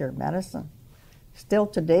get your medicine. Still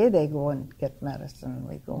today they go and get medicine.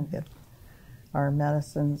 We go and get our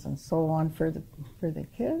medicines and so on for the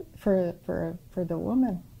kid, for the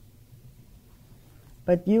woman.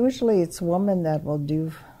 But usually it's woman that will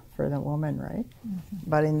do for the woman, right?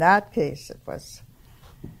 But in that case it was,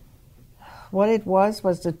 what it was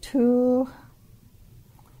the two,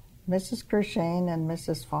 Mrs. Kershane and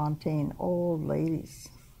Mrs. Fontaine, old ladies.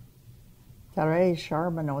 Thérèse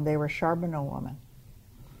Charbonneau, they were Charbonneau women.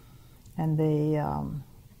 And they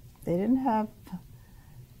didn't have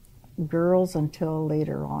girls until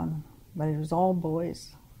later on, but it was all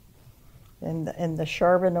boys. And the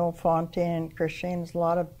Charbonneau, Fontaine, Kershane's a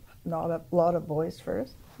lot of boys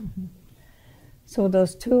first. So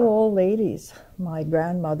those two old ladies, my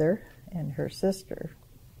grandmother and her sister,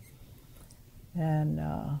 and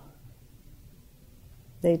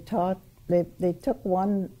they took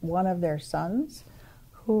one of their sons,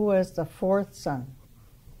 who was the fourth son,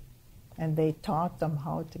 and they taught them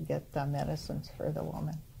how to get the medicines for the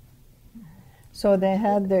woman. So they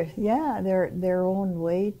had their own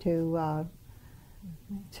way to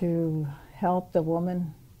help the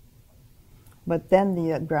woman. But then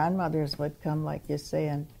the grandmothers would come, like you say,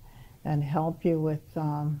 and help you with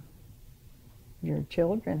your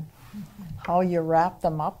children, how you wrap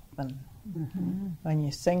them up, and when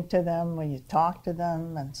you sing to them, when you talk to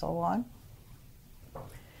them, and so on.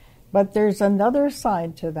 But there's another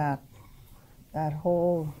side to that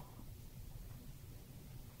whole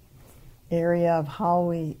area of how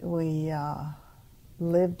we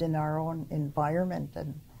lived in our own environment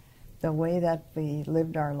and the way that we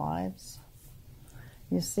lived our lives.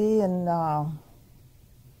 You see, in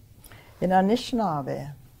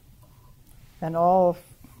Anishinaabe and all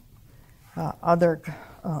other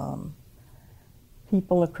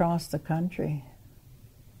people across the country,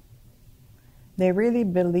 they really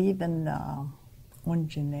believe in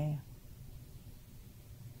Unjine.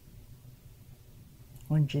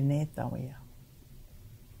 Unjine Tawia.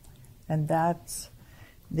 And that's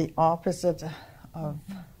the opposite of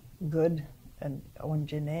good and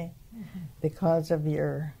Unjine, because of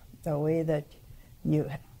the way that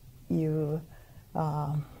you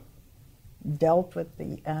dealt with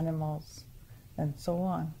the animals and so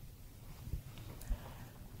on.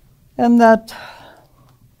 And that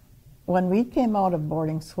when we came out of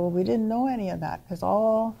boarding school, we didn't know any of that, because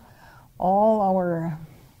all our,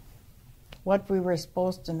 what we were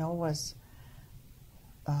supposed to know was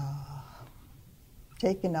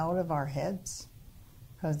taken out of our heads,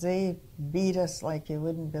 because they beat us like you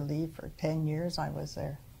wouldn't believe. For 10 years I was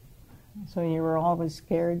there. So you were always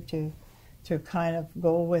scared to kind of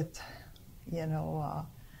go with,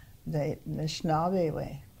 the Anishinaabe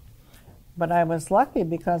way. But I was lucky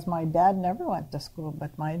because my dad never went to school,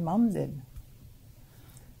 but my mom did.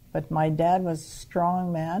 But my dad was a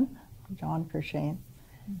strong man, John Kershane,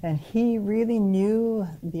 and he really knew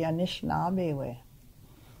the Anishinaabe way.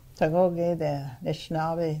 To go get the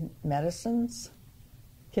Anishinaabe medicines,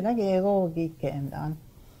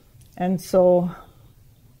 and so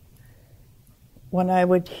when I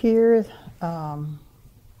would hear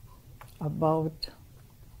about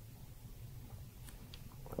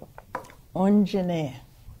Unjine,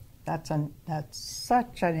 that's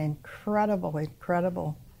such an incredible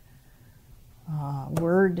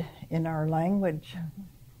word in our language.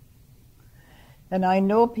 And I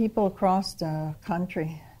know people across the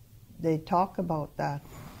country, they talk about that,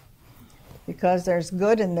 because there's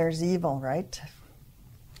good and there's evil, right?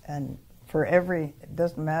 And it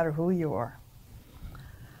doesn't matter who you are.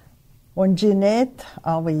 Unjine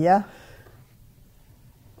Awiya,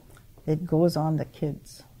 it goes on the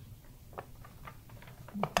kids.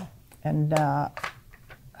 And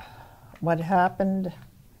what happened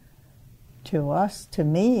to us, to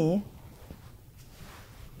me,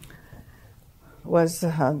 was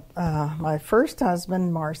my first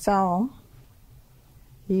husband, Marcel,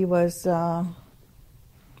 He was a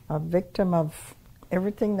victim of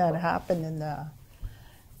everything that happened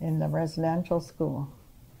in the residential school.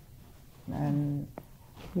 And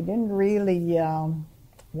he didn't really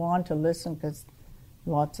want to listen because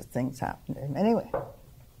lots of things happened to him. Anyway,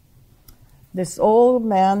 this old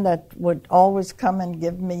man that would always come and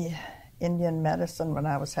give me Indian medicine when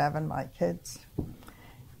I was having my kids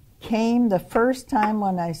came the first time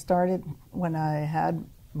when I had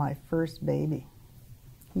my first baby.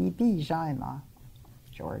 He be Jaima,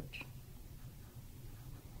 George.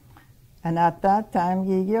 And at that time,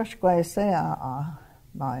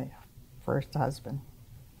 my first husband.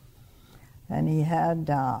 And he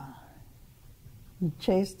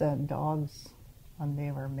chased the dogs when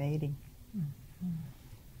they were mating.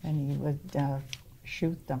 Mm-hmm. And he would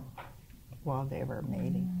shoot them while they were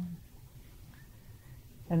mating. Mm-hmm.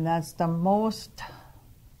 And that's the most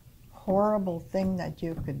horrible thing that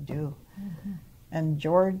you could do. Mm-hmm. And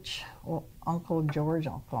George, Uncle George,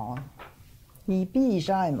 I'll call him, he be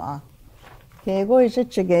Jaima. Kego is a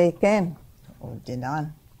chigeken. O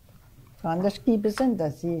dinan. Kandas kibisan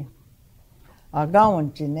dasi.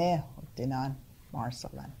 Agawan jine o dinan.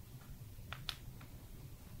 Marcelan.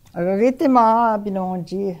 Agagiti maa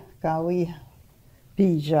binonji kawi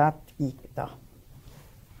pijat ikta.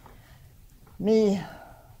 Me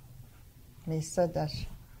said that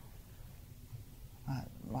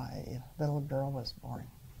my little girl was born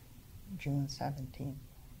June 17th,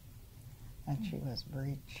 and she was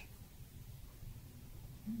breech.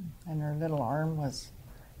 And her little arm was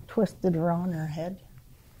twisted around her head.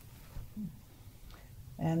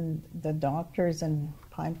 And the doctors in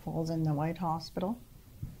Pine Falls in the White Hospital,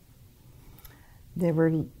 they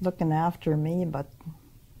were looking after me, but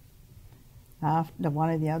after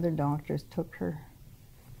one of the other doctors took her.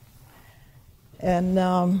 And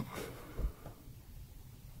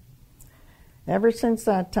ever since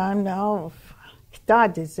that time now, my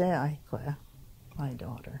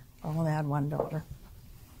daughter, I only had one daughter.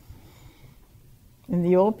 And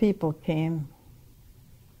the old people came.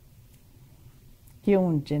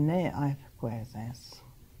 Kion jine I kwezes.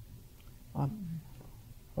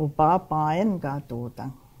 O papa en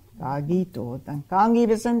gatotang. Kagitotang. Kangi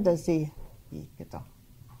besen dasi ikito.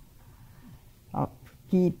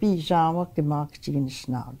 Ki pijama kemak chin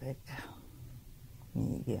snabek.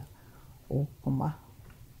 Migia. Okuma.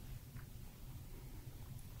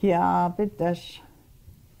 Kia bitas.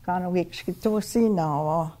 Kana wikskitosi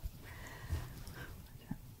now.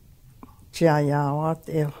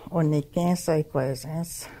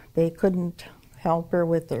 They couldn't help her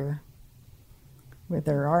with her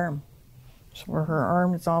arm. So her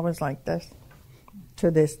arm is always like this to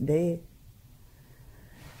this day.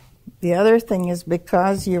 The other thing is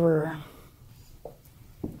because you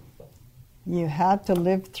had to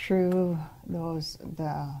live through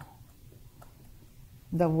the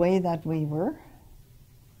way that we were.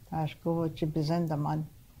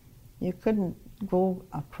 You couldn't go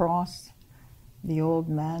across the old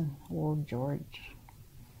man, old George,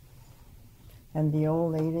 and the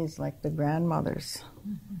old ladies like the grandmothers.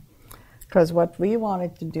 Because what we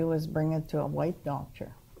wanted to do was bring it to a white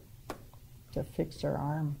doctor to fix her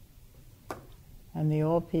arm. And the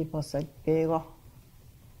old people said, Gego,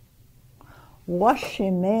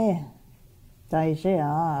 washi me, taije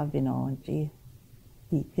a binonji,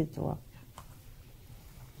 ikitwak.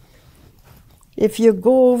 If you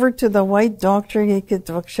go over to the white doctor,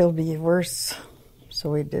 she'll be worse.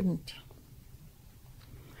 So we didn't.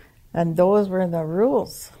 And those were the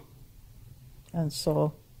rules. And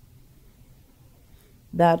so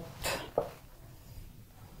that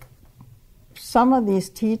some of these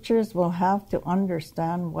teachers will have to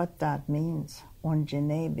understand what that means on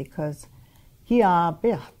Jine, because kia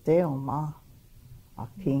behteoma a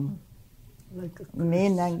king. Me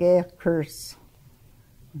nage curse.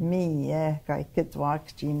 Me kai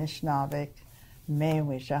kitwak Gina Schnabek me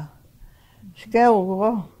wisha.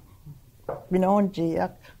 Skelgo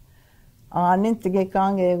binonjiak anintige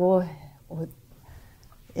kangego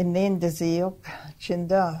in Indesiok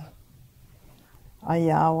chinda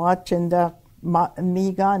ayawa chinda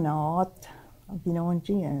miga not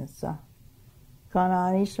binonjiensa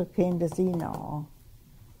kanani so kendesino.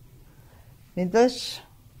 Midas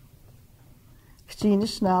Gina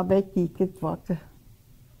Schnabek kitwak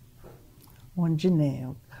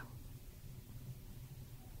Onjineok.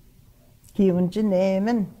 Ki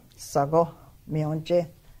onjinemen sago mi onje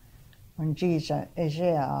onjija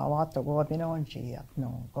eje a wato go binonji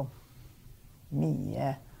no go mi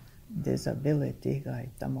disability guy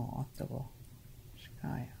tamo go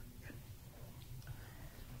skaya.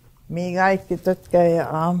 Mi guy kitut kay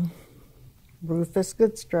Rufus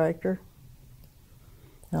Goodstriker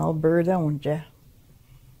Alberta unje.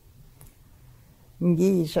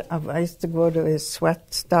 I used to go to his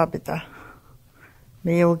sweat stabita.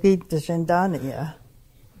 Meogita Shendania.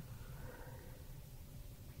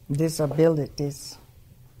 Disabilities.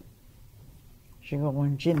 She go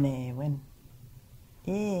on Geneva.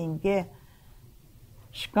 Inge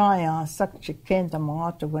Skaya such a kent a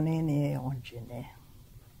mot when any on Geneva.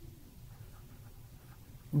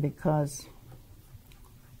 Because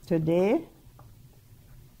today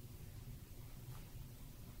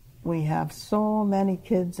we have so many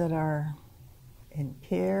kids that are in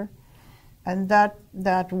care, and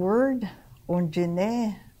that word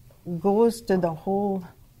Ongine goes to the whole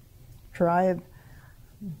tribe.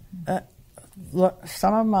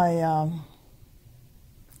 Some of my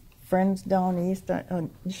friends down east,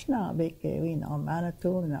 we know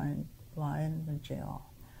Manitoba and Lion and jail.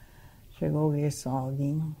 She go get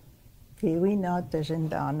sogging. We not the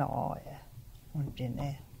Jindana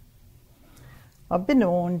Ongine. I've been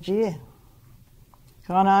on G.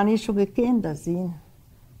 Can Annie sugar cane the scene?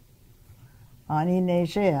 Annie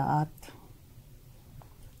neige at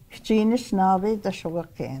Chinish Navi the sugar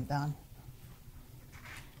cane down.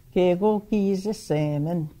 Kego keys the same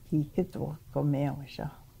and keep it to come out.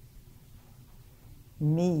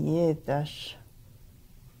 Me eat dash.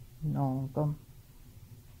 No come.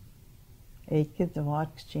 Eke the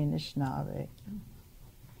watch Chinish Navi.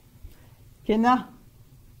 Kina.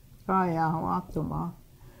 Kaya hawatuma.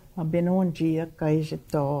 Abinonjia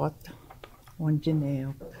kaisitot.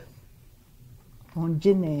 Onjineok.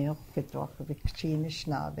 Onjineok kitwak vikchinish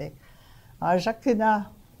nabek. Ajakina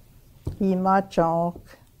ima chok.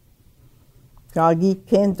 Kagi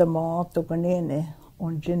kendama tukanene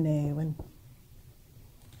onjinewen.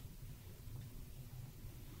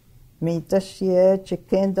 Mitashie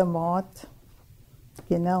chikendamat.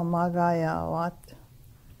 Kina magaya wat.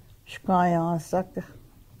 Shkaya sak.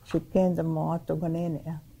 Chikendamat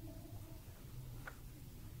tukanene.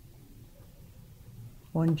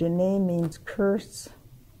 Onjine means curse,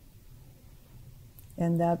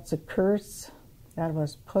 and that's a curse that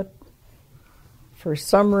was put for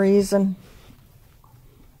some reason.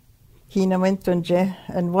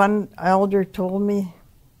 And one elder told me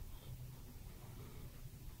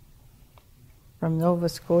from Nova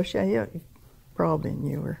Scotia, you probably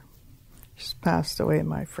knew her. She's passed away,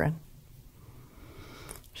 my friend.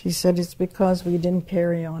 She said it's because we didn't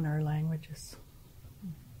carry on our languages.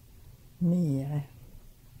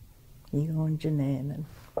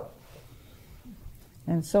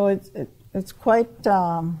 And so it's quite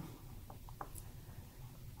a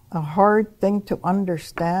hard thing to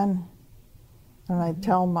understand. And I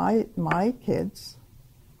tell my kids,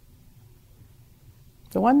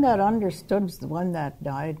 the one that understood is the one that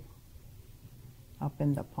died up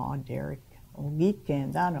in the pond, Derek. But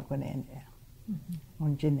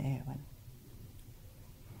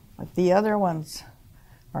the other ones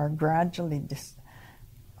are gradually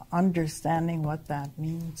understanding what that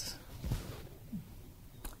means.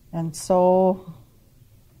 And so,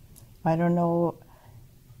 I don't know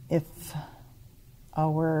if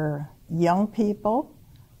our young people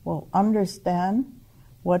will understand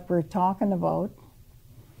what we're talking about,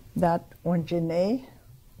 that Onjine,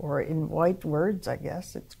 or in white words, I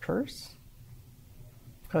guess, it's curse,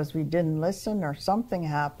 because we didn't listen or something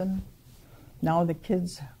happened. Now the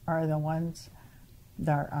kids are the ones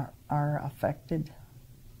that are affected.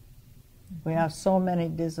 We have so many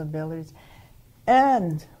disabilities.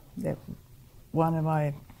 And one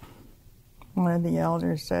of the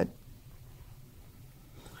elders said,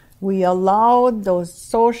 we allowed those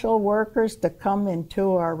social workers to come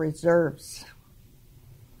into our reserves.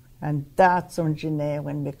 And that's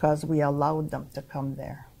Onjinewin, because we allowed them to come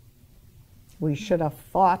there. We should have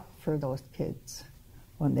fought for those kids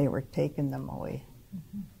when they were taking them away.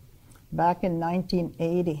 Back in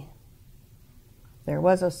 1980, there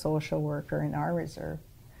was a social worker in our reserve.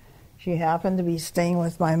 She happened to be staying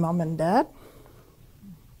with my mom and dad.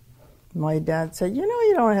 My dad said, you know,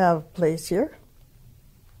 you don't have a place here.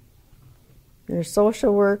 You're a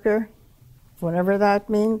social worker, whatever that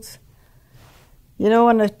means. You know,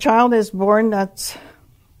 when a child is born, that's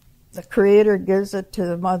the Creator gives it to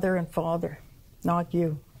the mother and father, not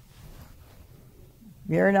you.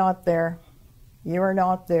 You're not there. You are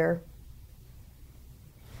not there.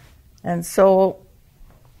 And so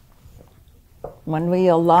when we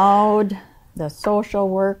allowed the social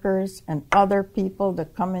workers and other people to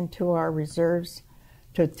come into our reserves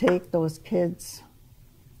to take those kids,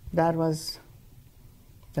 that was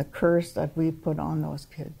the curse that we put on those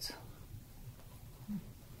kids.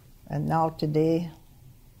 And now today,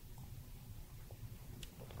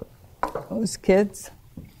 those kids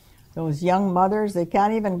Those young mothers, they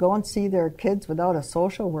can't even go and see their kids without a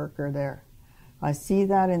social worker there. I see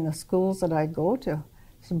that in the schools that I go to.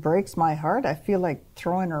 It breaks my heart. I feel like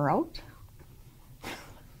throwing her out.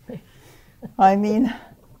 I mean,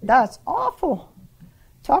 that's awful.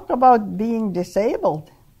 Talk about being disabled.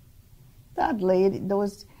 That lady,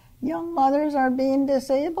 those young mothers are being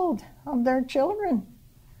disabled of their children.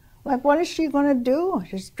 Like, what is she going to do?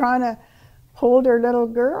 She's trying to hold her little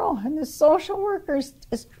girl, and the social worker is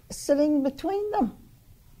sitting between them,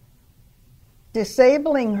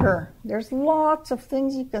 disabling her. There's lots of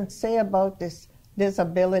things you can say about this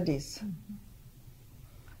disabilities. Mm-hmm.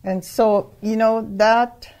 And so, you know,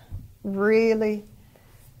 that really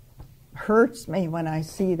hurts me when I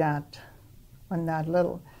see that, when that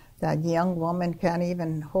young woman can't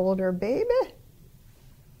even hold her baby.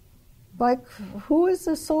 Like, who is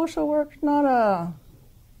the social worker? Well,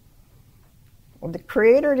 the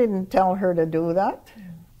Creator didn't tell her to do that.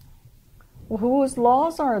 Well, whose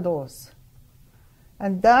laws are those?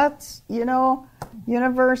 And that's, you know,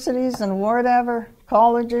 universities and whatever,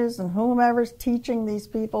 colleges and whomever's teaching these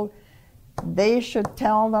people, they should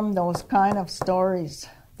tell them those kind of stories,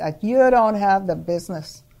 that you don't have the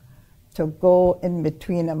business to go in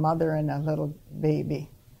between a mother and a little baby.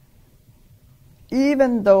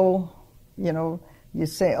 Even though, you know, you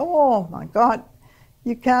say, oh my God,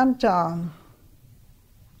 you can't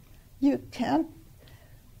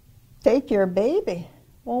take your baby.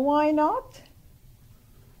 Well, why not?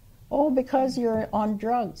 Oh, because you're on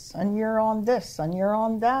drugs, and you're on this, and you're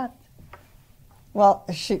on that. Well,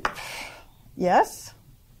 yes,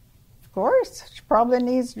 of course. She probably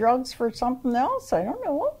needs drugs for something else, I don't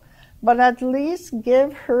know. But at least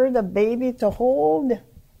give her the baby to hold.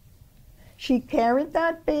 She carried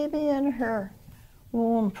that baby in her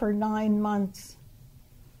womb for 9 months.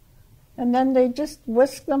 And then they just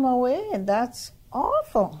whisk them away, and that's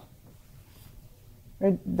awful.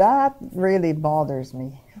 That really bothers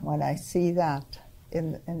me when I see that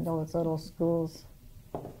in those little schools.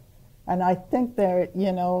 And I think they're,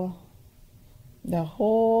 you know, the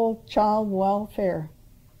whole child welfare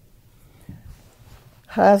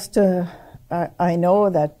has to, I know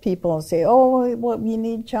that people say, oh, well, we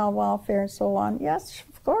need child welfare and so on. Yes,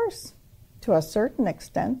 of course, to a certain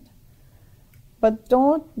extent. But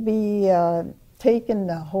don't be taking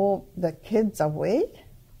the kids away.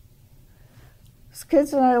 These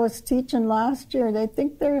kids that I was teaching last year, they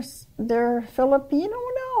think they're Filipino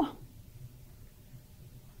now.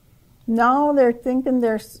 Now they're thinking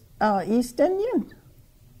they're East Indian.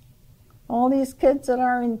 All these kids that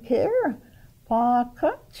are in care,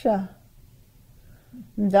 Pakatcha.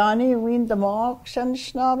 Dani win the mokshan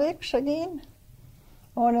shnavik shagin.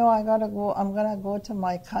 Oh no, I'm gonna go to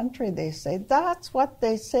my country, they say. That's what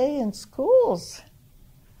they say in schools.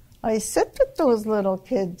 I sit with those little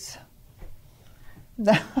kids.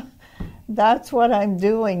 That's what I'm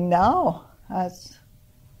doing now as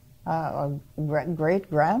a great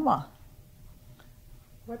grandma.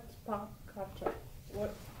 What's Pakatcha?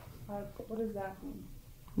 What does that mean?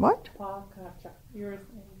 What? Pakatcha. You're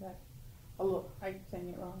saying that. Oh, look, I'm saying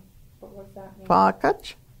it wrong. But what's that mean?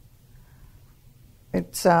 Pakatch.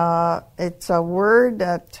 It's a word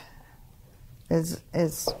that is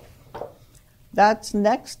that's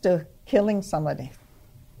next to killing somebody.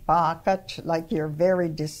 Pakatch, like you're very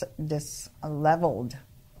disleveled,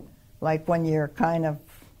 like when you're kind of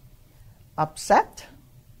upset.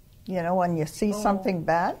 You know, when you see something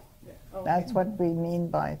bad. Yeah. Okay. That's what we mean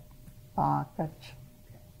by pakatch.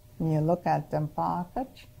 When you look at them,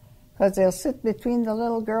 pakatch, because they'll sit between the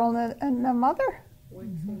little girl and the mother.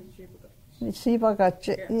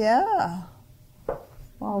 Yeah.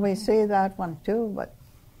 Well, we say that one too, but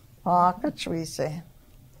pakatch we say.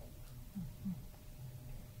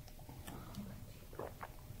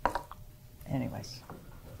 Anyways,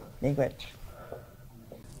 language.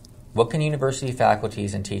 What can university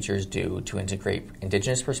faculties and teachers do to integrate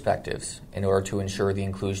Indigenous perspectives in order to ensure the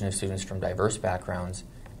inclusion of students from diverse backgrounds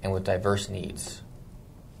and with diverse needs?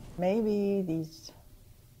 Maybe these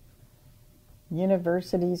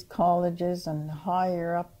universities, colleges, and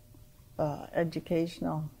higher up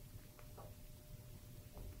educational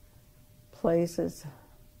places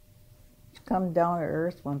come down to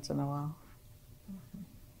earth once in a while.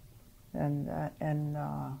 And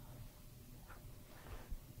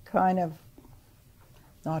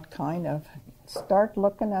start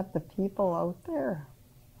looking at the people out there.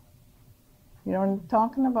 You know, I'm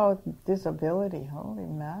talking about disability. Holy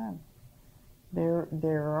man, there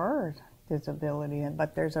are disability,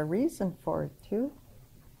 but there's a reason for it too.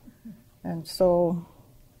 And so,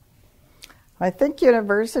 I think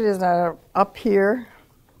universities that are up here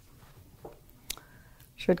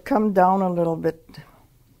should come down a little bit.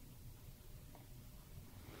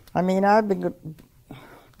 I mean, I've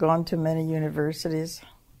gone to many universities,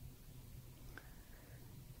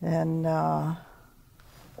 and I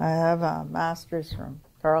have a master's from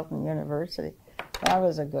Carleton University. That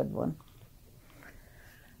was a good one.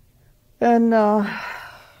 And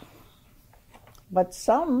but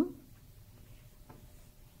some,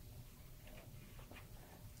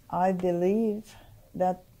 I believe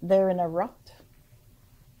that they're in a rut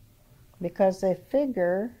because they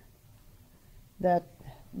figure that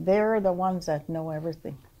they're the ones that know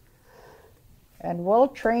everything. And we'll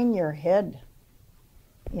train your head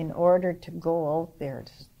in order to go out there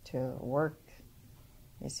to work.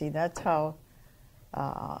 You see, that's how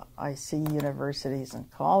I see universities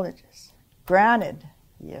and colleges. Granted,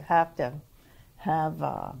 you have to have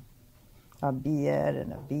a B.Ed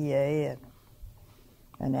and a B.A. and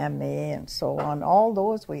an M.A. and so on. All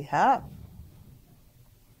those we have.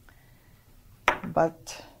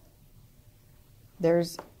 But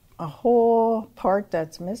there's a whole part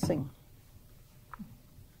that's missing.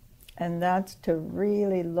 And that's to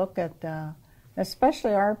really look at,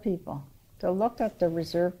 especially our people, to look at the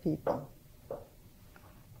reserve people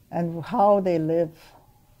and how they live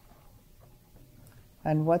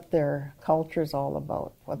and what their culture is all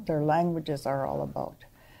about, what their languages are all about,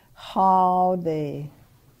 how they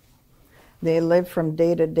live from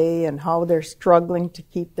day to day and how they're struggling to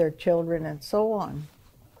keep their children and so on.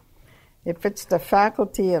 If it's the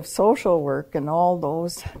faculty of social work and all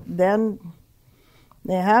those, then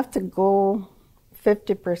they have to go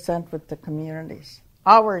 50% with the communities.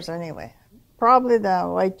 Ours anyway. Probably the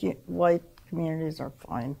white communities are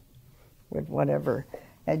fine with whatever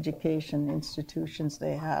education institutions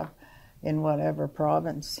they have in whatever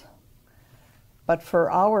province. But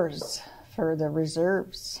for ours, for the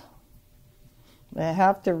reserves, they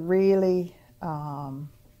have to really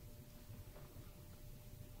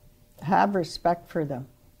have respect for them,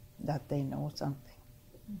 that they know something.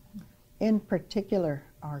 Mm-hmm. In particular,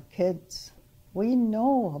 our kids. We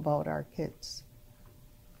know about our kids.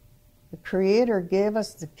 The Creator gave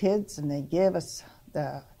us the kids, and they gave us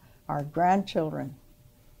our grandchildren,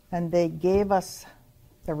 and they gave us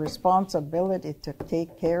the responsibility to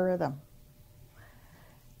take care of them.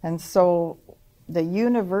 And so the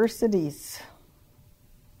universities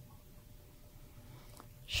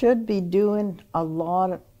should be doing a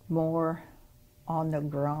lot more on the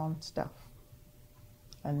ground stuff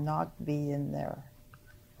and not be in their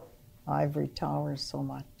ivory towers so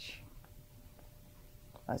much.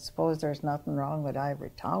 I suppose there's nothing wrong with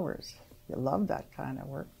ivory towers. You love that kind of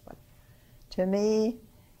work. But to me,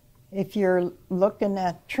 if you're looking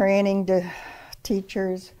at training the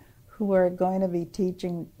teachers who are going to be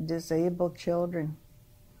teaching disabled children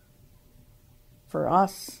for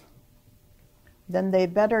us, then they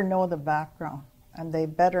better know the background, and they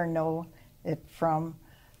better know it from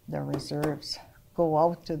the reserves. Go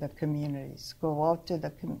out to the communities. Go out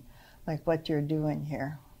to like what you're doing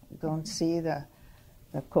here. Go and see the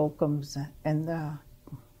Kokums and the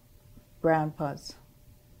grandpas.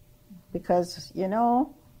 Because, you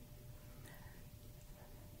know,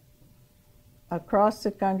 across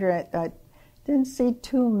the country, I didn't see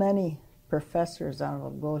too many professors that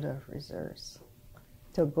will go to reserves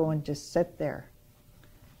to go and just sit there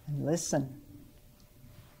and listen.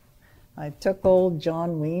 I took old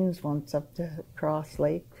John Weems once up to Cross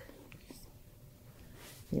Lake.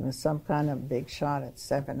 He was some kind of big shot at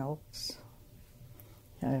Seven Oaks.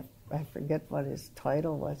 I forget what his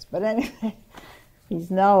title was, but anyway,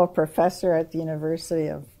 he's now a professor at the University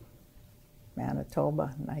of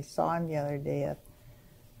Manitoba, and I saw him the other day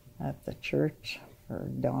at the church for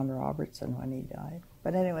Don Robertson when he died.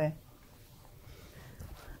 But anyway,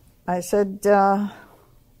 I said,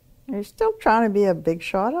 "You're still trying to be a big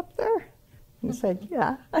shot up there?" He said,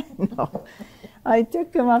 "Yeah, I know." I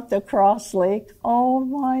took him up to Cross Lake. Oh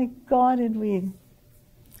my God, did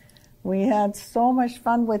we had so much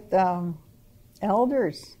fun with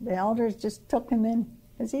elders. The elders just took him in,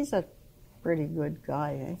 because he's a pretty good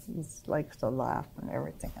guy. Eh? He likes to laugh and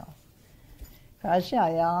everything else.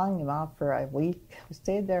 For a week. We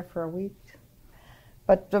stayed there for a week.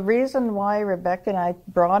 But the reason why Rebecca and I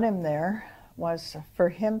brought him there was for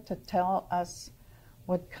him to tell us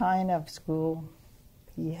what kind of school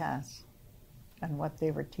he has and what they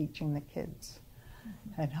were teaching the kids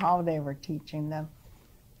and how they were teaching them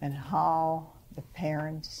and how the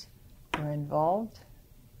parents were involved.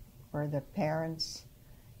 Were the parents,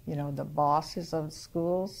 you know, the bosses of the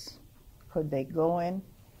schools? Could they go in?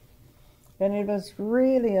 And it was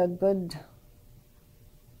really a good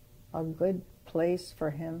place for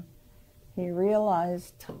him. He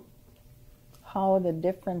realized how the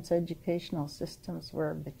different educational systems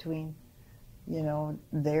were between, you know,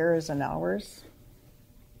 theirs and ours.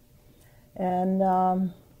 And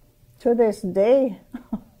to this day,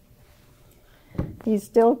 he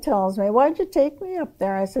still tells me, "Why'd you take me up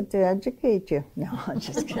there?" I said, "To educate you." No, I'm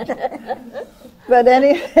just kidding. But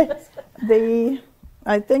anyway,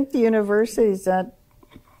 I think the universities, that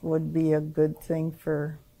would be a good thing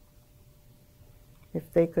for,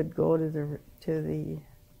 if they could go to the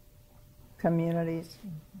communities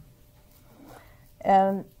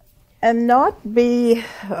and not be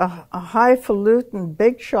a highfalutin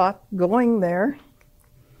big shot going there,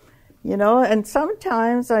 you know. And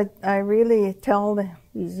sometimes I really tell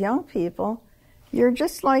these young people, you're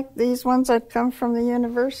just like these ones that come from the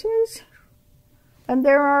universities, and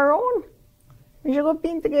they're our own. You know,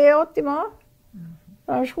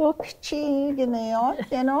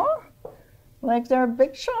 like they're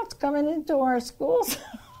big shots coming into our schools.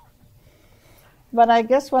 But I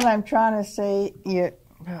guess what I'm trying to say,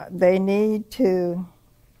 they need to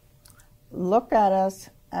look at us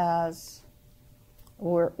as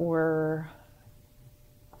we're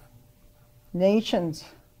nations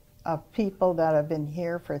of people that have been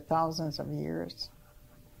here for thousands of years.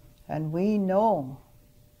 And we know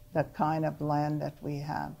the kind of land that we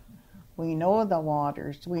have. We know the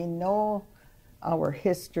waters. We know our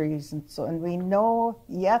histories, and we know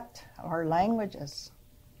yet our languages.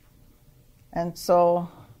 And so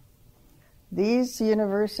these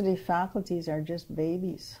university faculties are just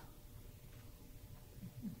babies,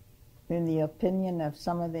 in the opinion of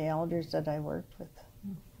some of the elders that I worked with.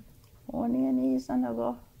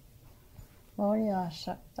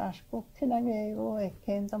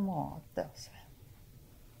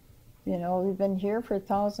 You know, we've been here for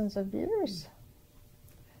thousands of years.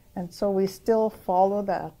 And so we still follow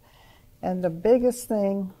that. And the biggest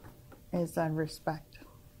thing is that respect.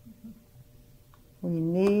 We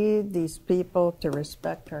need these people to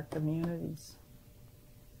respect our communities.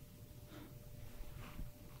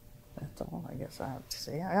 That's all I guess I have to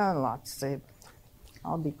say. I got a lot to say, but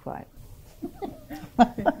I'll be quiet.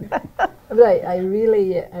 But I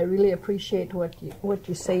really appreciate what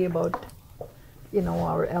you say about, you know,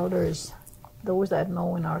 our elders, those that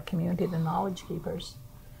know in our community, the knowledge keepers.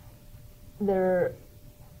 There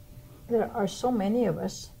are so many of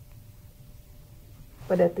us,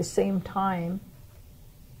 but at the same time,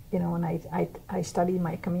 you know, and I study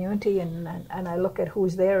my community and I look at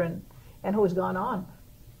who's there and who's gone on,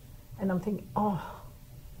 and I'm thinking, oh,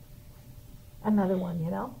 another one,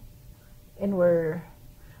 you know, and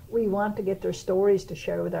we want to get their stories to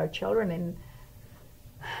share with our children. And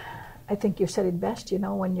I think you said it best, you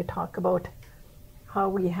know, when you talk about how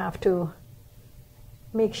we have to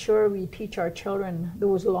make sure we teach our children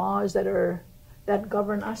those laws that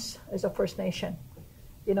govern us as a First Nation.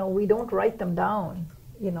 You know, we don't write them down,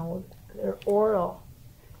 you know, they're oral,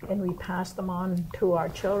 and we pass them on to our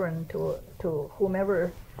children, to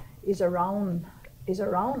whomever is around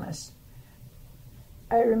us.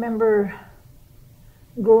 I remember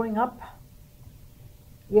growing up,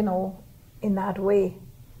 you know, in that way,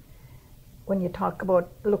 when you talk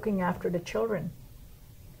about looking after the children.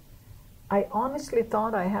 I honestly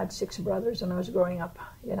thought I had 6 brothers when I was growing up,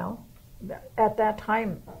 you know. At that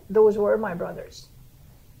time, those were my brothers.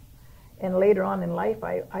 And later on in life,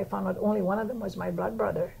 I found out only one of them was my blood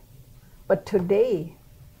brother. But today,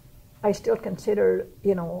 I still consider,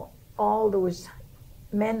 you know, all those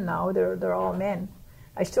men now, they're all men.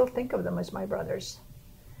 I still think of them as my brothers.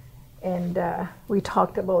 And we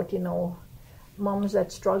talked about, you know, moms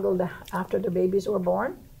that struggled after the babies were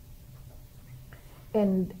born.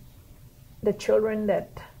 And the children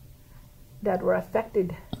that were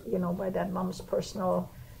affected, you know, by that mom's personal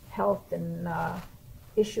health and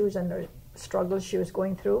issues and the struggles she was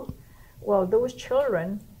going through. Well, those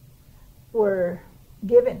children were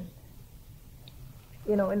given,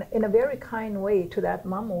 you know, in a very kind way to that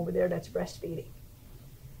mom over there that's breastfeeding,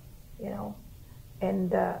 you know.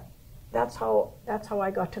 And that's how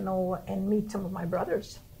I got to know and meet some of my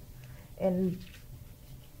brothers. And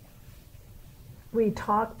we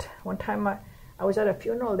talked one time. I was at a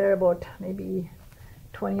funeral there about maybe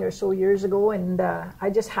 20 or so years ago, and I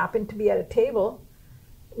just happened to be at a table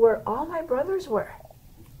where all my brothers were.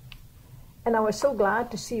 And I was so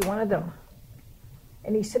glad to see one of them.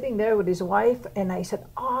 And he's sitting there with his wife, and I said,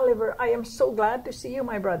 "Oliver, I am so glad to see you,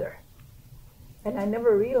 my brother." And I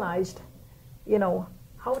never realized, you know,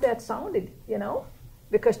 how that sounded, you know,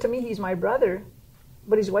 because to me he's my brother,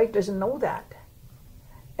 but his wife doesn't know that.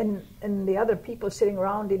 And the other people sitting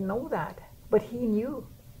around didn't know that, but he knew.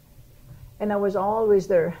 And I was always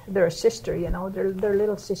their sister, you know, their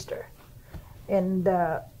little sister. And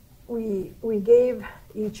we gave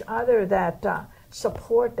each other that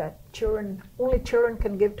support that only children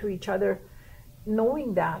can give to each other,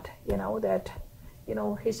 knowing that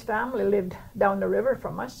his family lived down the river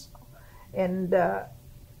from us, and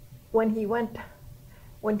when he went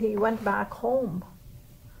back home,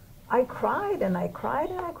 I cried and I cried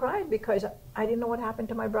and I cried because I didn't know what happened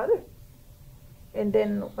to my brother. And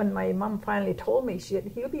then when my mom finally told me, she said,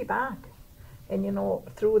 he'll be back. And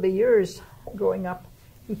through the years growing up,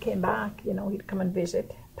 he came back, he'd come and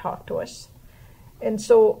visit, talk to us. And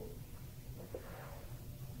so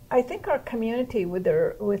I think our community with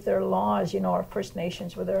their laws, our First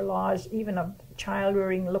Nations with their laws, even of child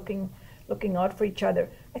rearing, looking out for each other,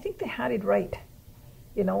 I think they had it right.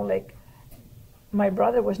 Like my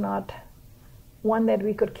brother was not one that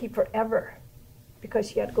we could keep forever because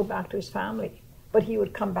he had to go back to his family, but he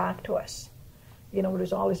would come back to us. It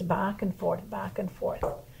was always back and forth.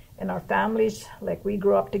 And our families, like we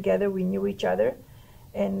grew up together, we knew each other.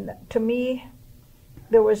 And to me,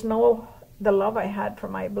 the love I had for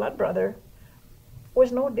my blood brother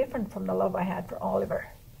was no different from the love I had for Oliver,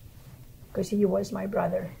 because he was my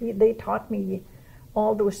brother. They taught me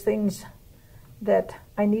all those things that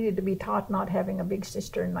I needed to be taught, not having a big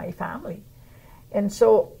sister in my family. And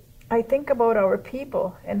so I think about our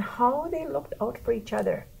people and how they looked out for each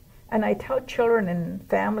other. And I tell children and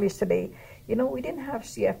families today, we didn't have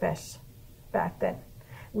CFS back then.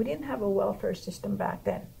 We didn't have a welfare system back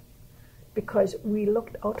then because we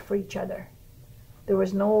looked out for each other. There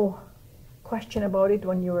was no question about it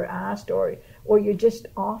when you were asked, or you just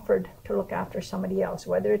offered to look after somebody else,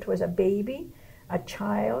 whether it was a baby, a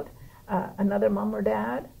child, another mom or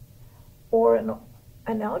dad, or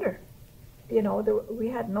an elder. We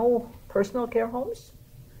had no personal care homes.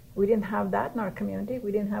 We didn't have that in our community.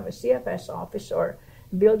 We didn't have a CFS office or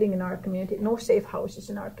building in our community, no safe houses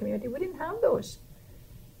in our community. We didn't have those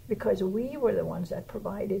because we were the ones that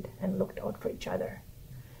provided and looked out for each other.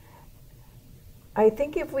 I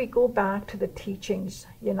think if we go back to the teachings,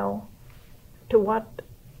 to what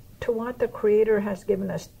the Creator has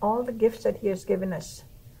given us, all the gifts that He has given us,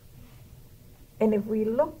 and if we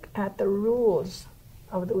look at the rules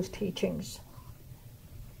of those teachings,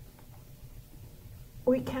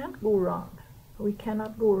 we can't go wrong. We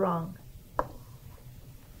cannot go wrong.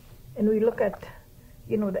 And we look at,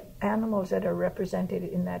 the animals that are represented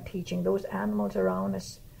in that teaching, those animals around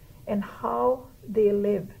us, and how they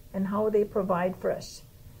live, and how they provide for us,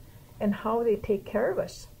 and how they take care of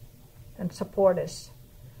us and support us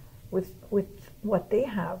with what they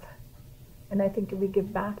have. And I think if we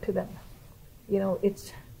give back to them,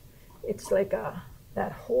 it's like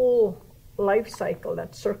that whole life cycle,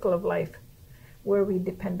 that circle of life, where we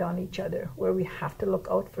depend on each other, where we have to look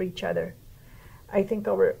out for each other. I think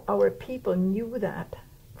our people knew that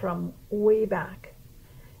from way back,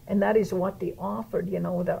 and that is what they offered.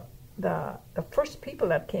 The first people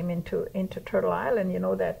that came into Turtle Island,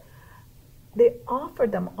 that they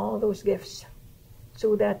offered them all those gifts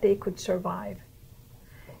so that they could survive.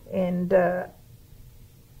 And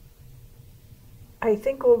I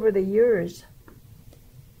think over the years,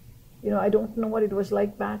 I don't know what it was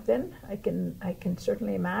like back then. I can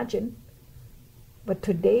certainly imagine. But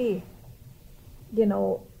today,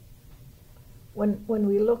 when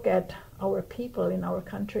we look at our people in our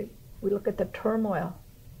country, we look at the turmoil,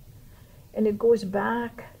 and it goes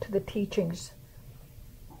back to the teachings.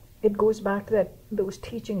 It goes back to those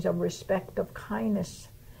teachings of respect, of kindness,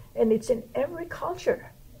 and it's in every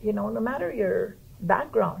culture. No matter your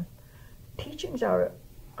background, teachings are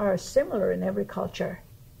similar in every culture.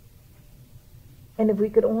 And if we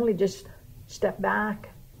could only just step back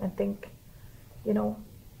and think,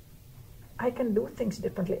 I can do things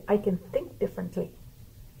differently. I can think differently.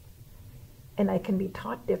 And I can be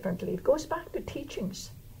taught differently. It goes back to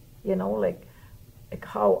teachings, like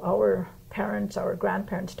how our parents, our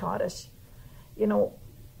grandparents taught us.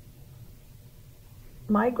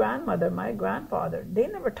 My grandmother, my grandfather, they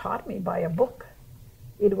never taught me by a book.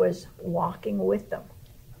 It was walking with them.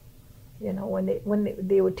 When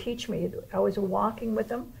they would teach me, I was walking with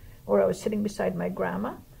them, or I was sitting beside my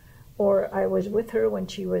grandma, or I was with her when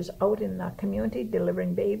she was out in the community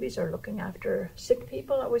delivering babies or looking after sick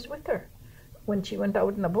people. I was with her. When she went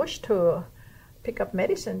out in the bush to pick up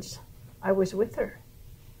medicines, I was with her.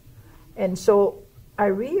 And so I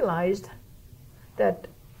realized that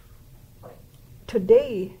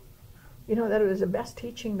today, that it was the best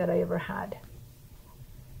teaching that I ever had,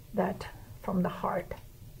 that from the heart.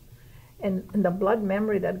 And the blood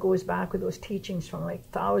memory that goes back with those teachings from like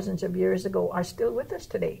thousands of years ago are still with us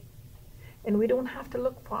today. And we don't have to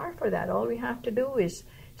look far for that. All we have to do is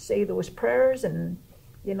say those prayers and,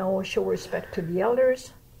 show respect to the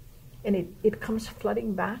elders And it comes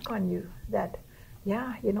flooding back on you that,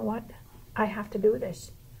 yeah, you know what? I have to do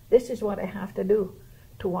this. This is what I have to do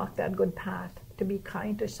to walk that good path, to be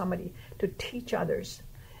kind to somebody, to teach others.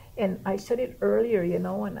 And I said it earlier, you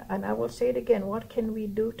know, and I will say it again. What can we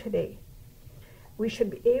do today? We should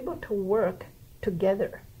be able to work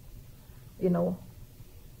together, you know,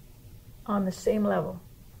 on the same level.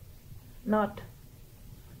 Not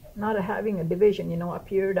having a division, you know, up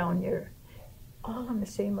here, down here. All on the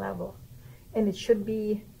same level. And it should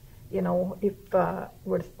be, you know, if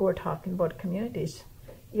we're talking about communities,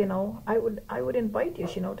 you know, I would invite you,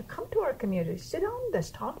 you know, to come to our community, sit down with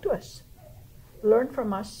us, talk to us, learn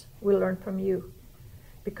from us, we'll learn from you.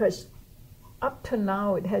 Because up to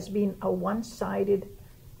now it has been a one-sided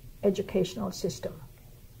educational system.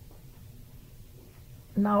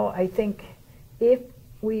 Now I think if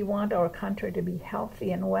we want our country to be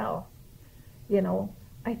healthy and well, you know,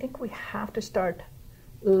 I think we have to start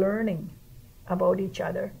learning about each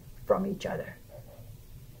other from each other.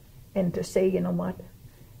 And to say, you know what,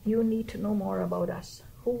 you need to know more about us,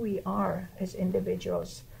 who we are as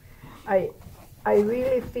individuals. I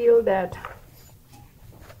really feel that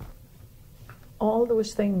all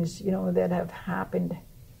those things, you know, that have happened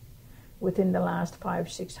within the last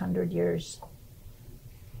 500-600 years,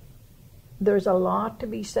 there's a lot to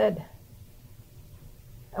be said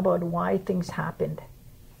about why things happened.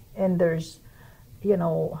 And there's, you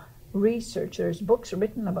know, research, there's books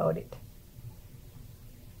written about it.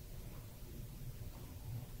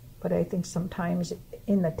 But I think sometimes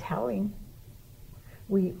in the telling,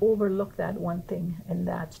 we overlook that one thing, and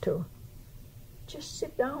that's to just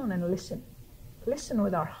sit down and listen. Listen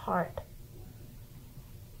with our heart.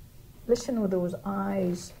 Listen with those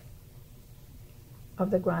eyes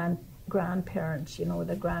of the grandparents, you know,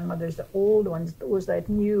 the grandmothers, the old ones, those that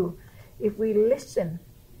knew. If we listen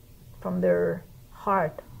from their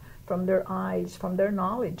heart, from their eyes, from their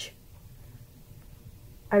knowledge,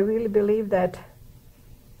 I really believe that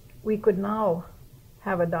we could now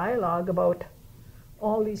have a dialogue about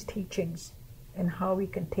all these teachings and how we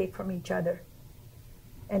can take from each other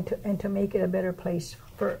and to make it a better place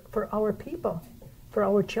for our people, for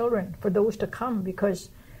our children, for those to come, because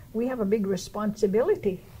we have a big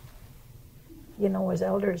responsibility, you know, as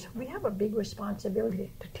elders. We have a big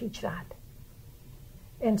responsibility to teach that.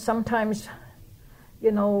 And sometimes,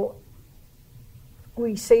 you know,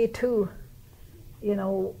 we say too, you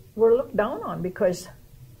know, we're looked down on because,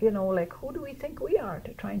 you know, like, who do we think we are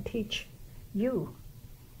to try and teach you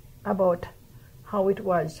about how it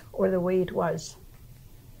was or the way it was?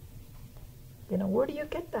 You know, where do you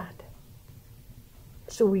get that?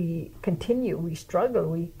 So we continue, we struggle,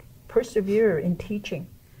 we persevere in teaching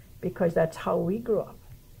because that's how we grew up.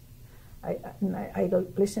 I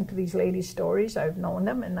listen to these ladies' stories, I've known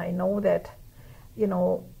them, and I know that, you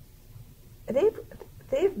know,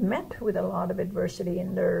 they've met with a lot of adversity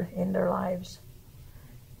in their lives.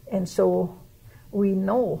 And so we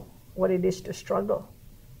know what it is to struggle,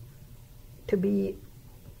 to be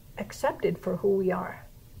accepted for who we are.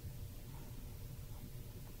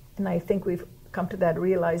 And I think we've come to that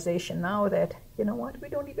realization now that, you know what, we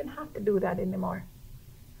don't even have to do that anymore.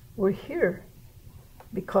 We're here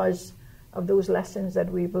because of those lessons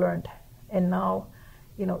that we've learned. And now,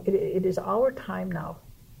 you know, it is our time now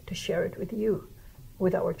to share it with you,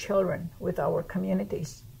 with our children, with our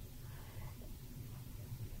communities.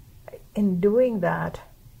 In doing that,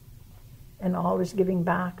 and always giving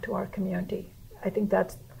back to our community, I think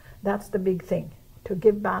that's the big thing, to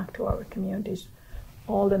give back to our communities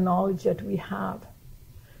all the knowledge that we have,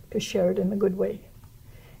 to share it in a good way.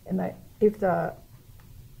 And if the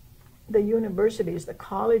universities, the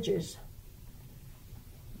colleges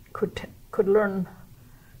could learn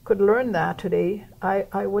that today,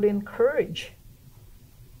 I would encourage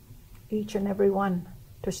each and every one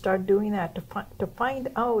to start doing that, to find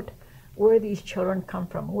out where these children come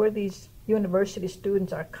from, where these university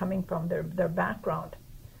students are coming from, their background.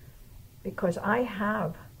 Because I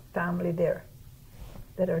have family there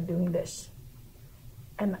that are doing this.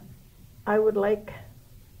 And I would like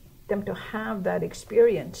them to have that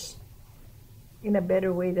experience in a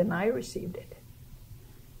better way than I received it.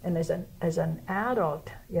 And as an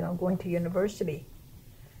adult, you know, going to university,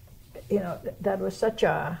 you know, that was such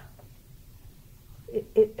a,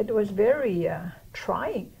 it was very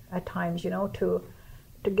trying at times, you know, to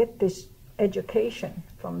get this education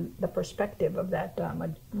from the perspective of that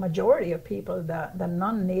majority of people, the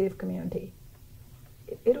non-native community.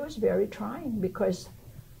 It was very trying because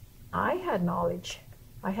I had knowledge.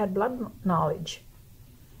 I had blood knowledge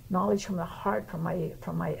from the heart, from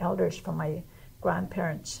my elders, from my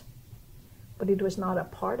grandparents. But it was not a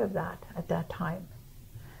part of that at that time.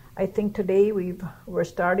 I think today we're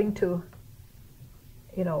starting to,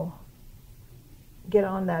 you know, get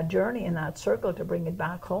on that journey in that circle to bring it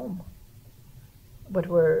back home. But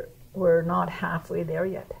we're not halfway there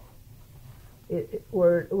yet.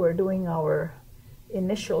 We're doing our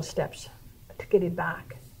initial steps to get it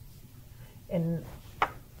back.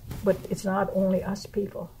 But it's not only us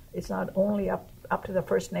people. It's not only up to the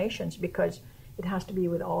First Nations, because it has to be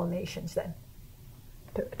with all nations then.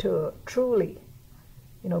 To truly,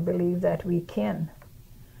 you know, believe that we can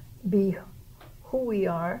be who we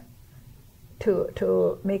are,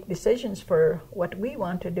 to make decisions for what we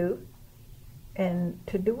want to do, and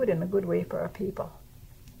to do it in a good way for our people,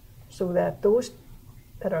 so that those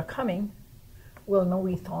that are coming will know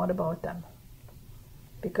we thought about them.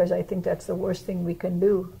 Because I think that's the worst thing we can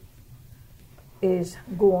do, is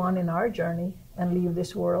go on in our journey and leave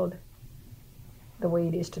this world the way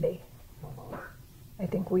it is today. I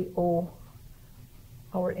think we owe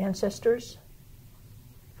our ancestors,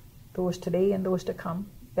 those today and those to come,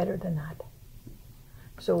 better than that.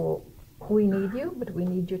 So we need you, but we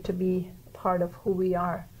need you to be part of who we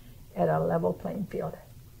are at a level playing field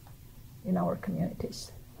in our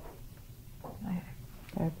communities.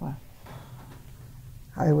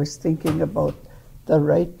 I was thinking about the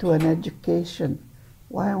right to an education.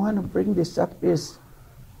 Why I want to bring this up is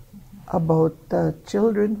about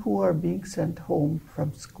children who are being sent home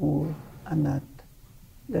from school and that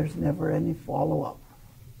there's never any follow-up.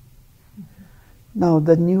 Now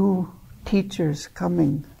the new teachers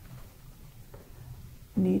coming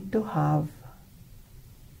need to have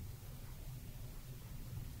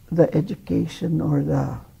the education or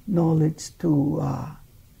the knowledge to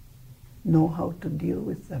know how to deal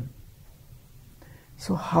with them.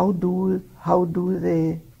 So how do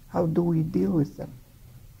we deal with them?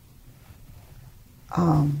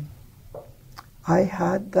 I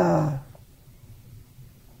had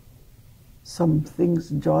some things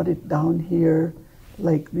jotted down here,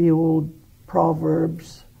 like the old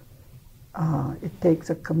proverbs. It takes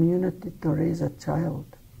a community to raise a child.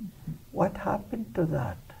 Mm-hmm. What happened to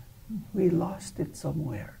that? Mm-hmm. We lost it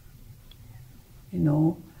somewhere. You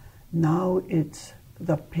know, now it's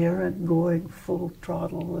the parent going full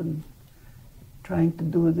throttle and trying to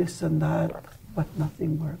do this and that, but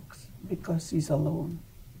nothing works because he's alone.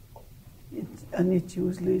 And it's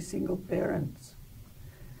usually single parents.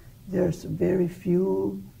 There's very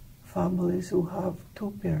few families who have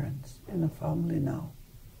two parents in a family now.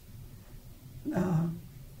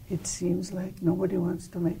 It seems like nobody wants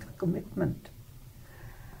to make a commitment.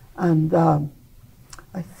 And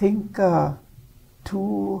I think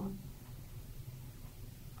two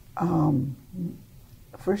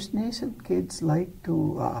First Nation kids like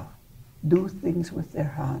to do things with their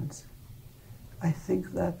hands. I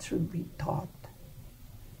think that should be taught,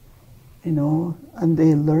 you know, and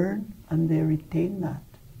they learn and they retain that.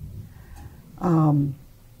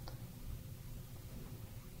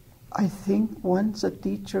 I think once a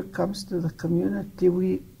teacher comes to the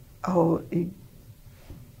community, I'll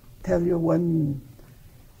tell you one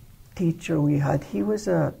teacher we had. He was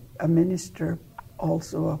a minister,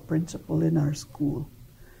 also a principal in our school.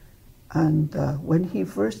 And when he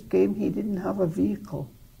first came, he didn't have a vehicle.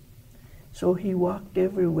 So he walked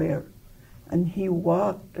everywhere. And he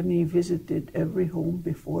walked and he visited every home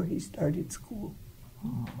before he started school.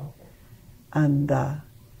 Oh. And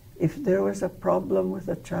if there was a problem with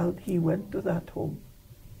a child, he went to that home.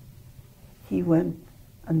 He went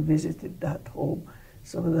and visited that home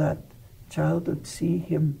so that child would see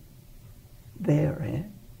him there.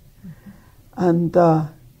 Mm-hmm. And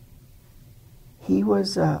he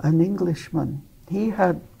was an Englishman. He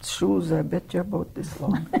had shoes, I bet you, about this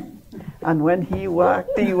long. And when he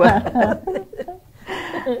walked, he walked.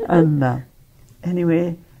 And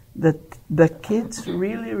anyway, the kids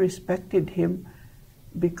really respected him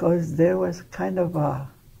because there was kind of a,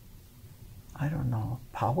 I don't know,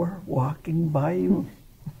 power walking by you.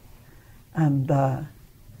 And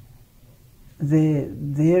they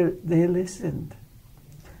listened.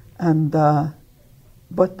 And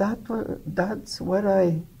but that's what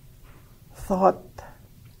I thought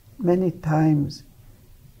many times,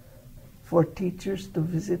 for teachers to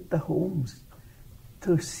visit the homes,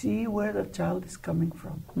 to see where the child is coming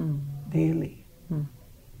from daily,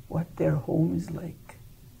 what their home is like,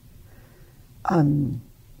 and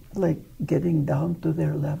like getting down to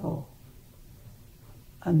their level.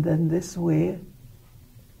 And then this way,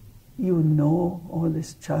 you know, oh,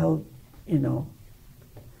 this child, you know,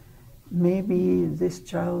 maybe this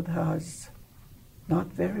child has not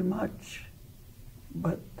very much,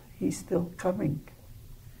 but he's still coming.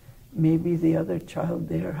 Maybe the other child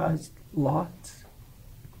there has lots,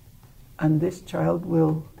 and this child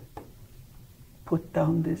will put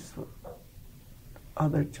down this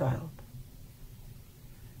other child.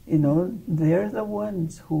 You know, they're the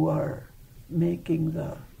ones who are making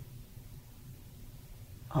the,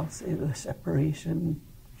 I'll say, the separation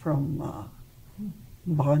from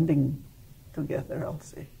bonding together, I'll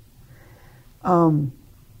say.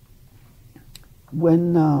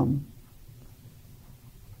 When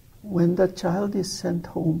the child is sent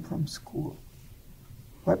home from school,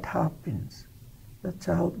 what happens? The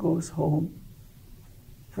child goes home,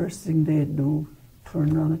 first thing they do,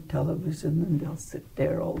 turn on a television and they'll sit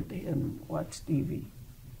there all day and watch TV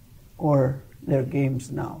or their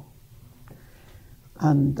games now.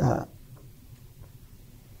 And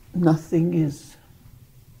nothing is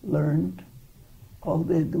learned. All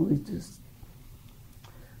they do is just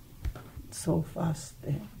so fast,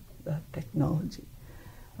 that technology.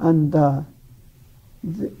 And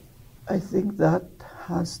I think that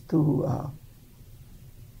has to,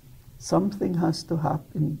 something has to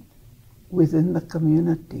happen within the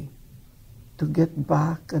community to get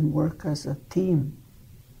back and work as a team,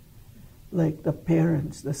 like the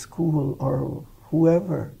parents, the school, or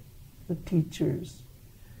whoever, the teachers.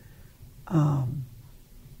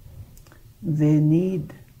 They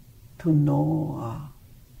need to know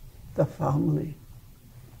the family,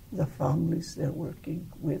 the families they're working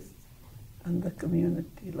with, and the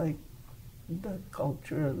community, like the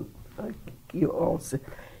culture, like you all say,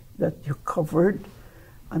 that you covered.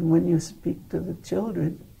 And when you speak to the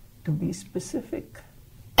children, to be specific.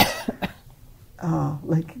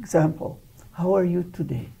 Like example, how are you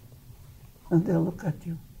today? And they'll look at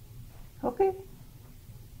you. Okay.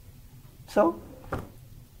 So,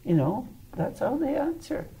 you know, that's how they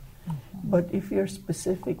answer. Mm-hmm. But if you're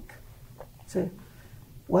specific, say,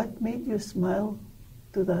 what made you smile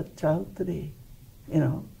to that child today? You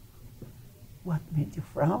know, what made you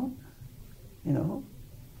frown? You know,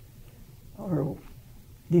 or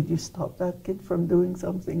did you stop that kid from doing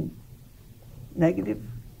something negative?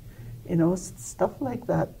 You know, stuff like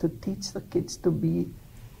that, to teach the kids to be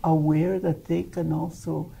aware that they can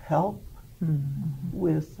also help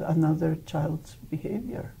with another child's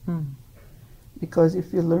behavior. Because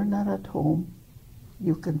if you learn that at home,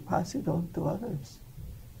 you can pass it on to others.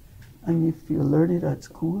 And if you learn it at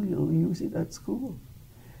school, you'll use it at school.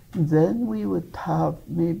 Then we would have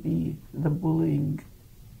maybe the bullying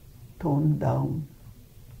toned down,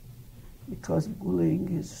 because bullying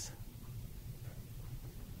is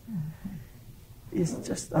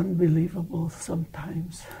just unbelievable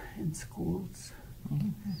sometimes in schools.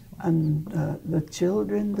 And the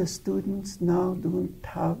children, the students now don't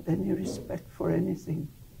have any respect for anything.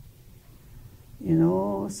 You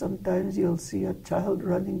know, sometimes you'll see a child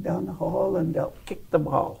running down the hall and they'll kick the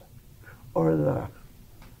ball. Or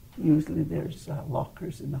usually there's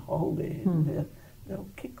lockers in the hallway, and they'll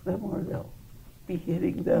kick them or they'll be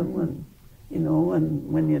hitting them. And, you know,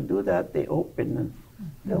 and when you do that, they open and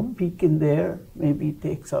they'll peek in there, maybe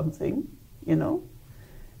take something, you know.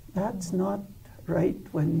 That's not right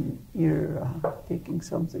when you're taking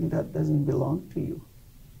something that doesn't belong to you.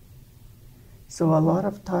 So a lot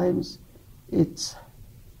of times it's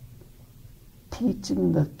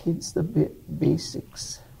teaching the kids the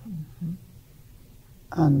basics.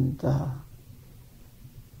 And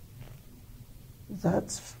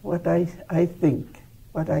that's what I think,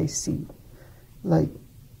 what I see. Like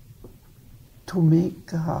to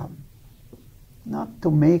make, not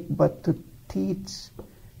to make, but to teach,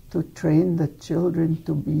 to train the children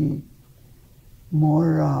to be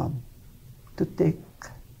more, to take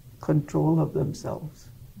control of themselves,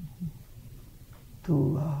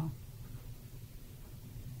 to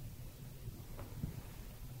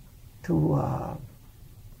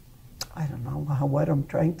I don't know what I'm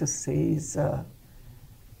trying to say is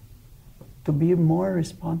to be more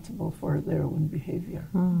responsible for their own behavior.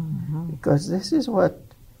 Because this is what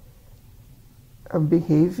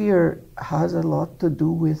behavior has a lot to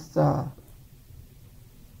do with the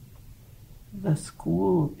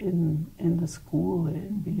school, in the school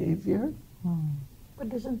behavior. But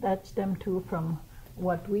doesn't that stem too from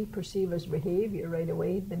what we perceive as behavior right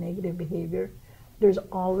away, the negative behavior? There's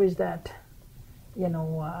always that, you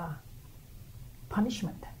know,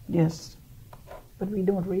 punishment. Yes. But we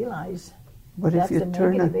don't realize but that's if you a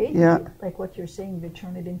turn negative it, behavior. Like what you're saying, they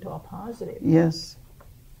turn it into a positive. Yes.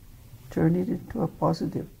 Turn it into a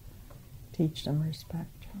positive. Teach them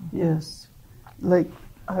respect. Yes. Like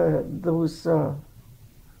those, the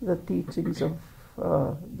teachings of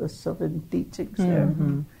the 7 teachings there.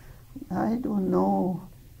 I don't know.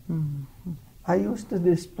 I used to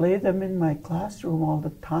display them in my classroom all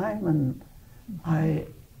the time, and I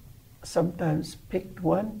sometimes picked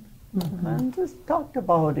one and just talked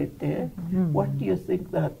about it there. What do you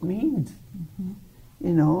think that means?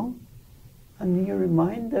 You know, and you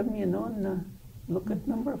remind them, you know, and, look at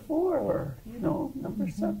number 4 or, you know, number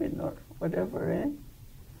 7 or whatever, eh?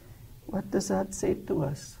 What does that say to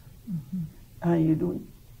us? You don't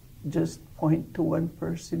just point to one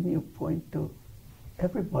person, you point to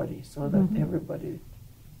everybody so that everybody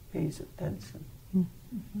pays attention.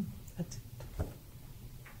 That's it.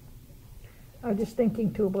 I was just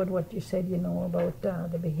thinking too about what you said, you know, about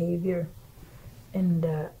the behavior and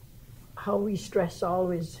how we stress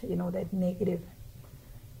always, you know, that negative.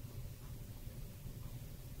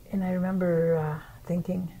 And I remember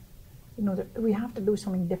thinking, you know, that we have to do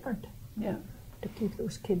something different to keep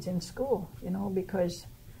those kids in school, you know, because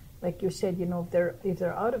like you said, you know, if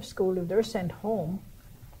they're out of school, if they're sent home,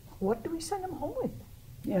 what do we send them home with?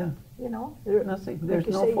 Yeah. You know, Nothing. There's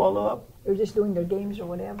no follow-up. They're just doing their games or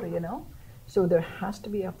whatever, you know. So there has to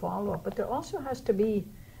be a follow-up, but there also has to be,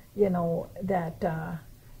 you know, that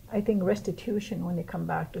I think restitution when they come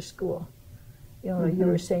back to school. You know, you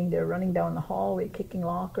were saying they're running down the hallway, kicking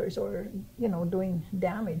lockers, or you know, doing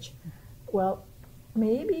damage. Well,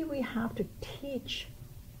 maybe we have to teach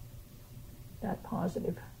that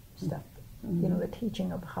positive stuff. You know, the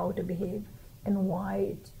teaching of how to behave and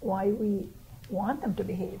why we want them to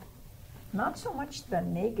behave. Not so much the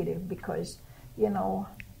negative, because you know,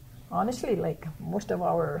 honestly, like most of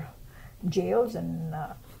our jails and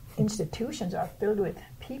institutions are filled with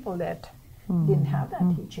people that didn't have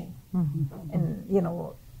that teaching. And you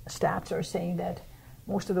know, stats are saying that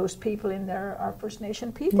most of those people in there are First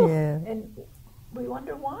Nation people. And we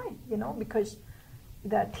wonder why, you know, because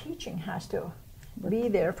that teaching has to be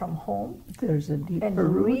there from home. There's a deeper and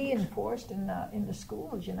root. Reinforced in the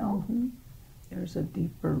schools, you know. There's a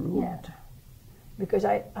deeper root. Yeah. Because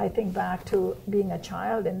I think back to being a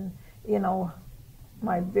child, and you know,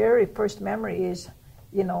 my very first memory is,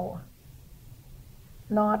 you know,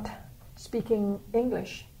 not speaking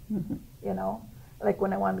English. You know, like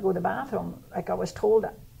when I wanted to go to the bathroom, like I was told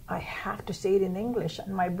I have to say it in English,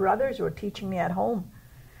 and my brothers were teaching me at home.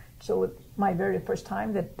 So my very first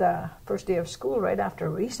time, that first day of school, right after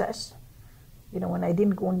recess, you know, when I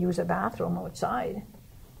didn't go and use a bathroom outside,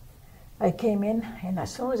 I came in, and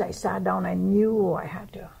as soon as I sat down, I knew I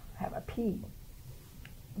had to have a pee.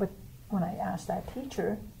 But when I asked that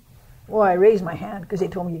teacher, well, I raised my hand because they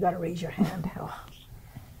told me you got to raise your hand.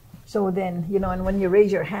 So then, you know, and when you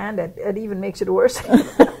raise your hand, it even makes it worse.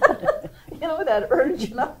 You know, that urge,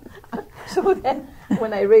 you know. So then,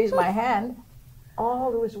 when I raised my hand,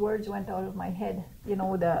 all those words went out of my head, you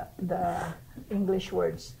know, the English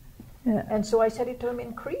words. And so I said it to him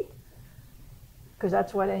in Cree, because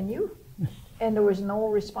that's what I knew. And there was no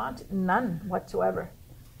response, none whatsoever,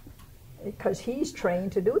 because he's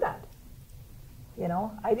trained to do that. You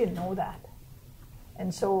know, I didn't know that.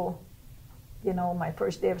 And so, you know, my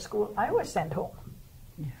first day of school, I was sent home.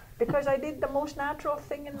 Because I did the most natural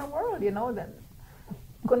thing in the world, you know, that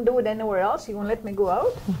couldn't do it anywhere else. He wouldn't let me go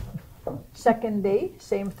out. Second day,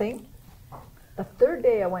 same thing. The third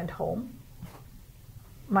day I went home,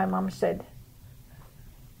 my mom said,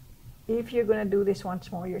 if you're going to do this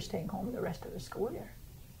once more, you're staying home the rest of the school year.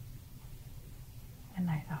 And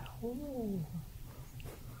I thought, oh.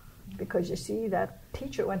 Because you see, that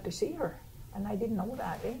teacher went to see her, and I didn't know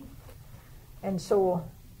that, eh? And so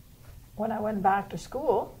when I went back to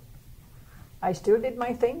school, I still did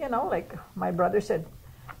my thing, you know, like my brother said,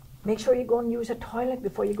 make sure you go and use a toilet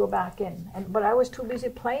before you go back in. But I was too busy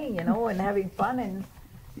playing, you know, and having fun, and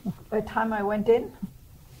by the time I went in,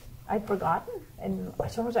 I'd forgotten. And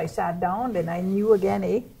as soon as I sat down, then I knew again,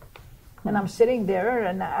 eh? And I'm sitting there,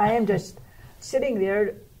 and I am just sitting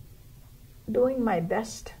there doing my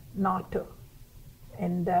best not to.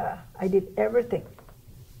 And I did everything.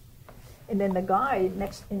 And then the guy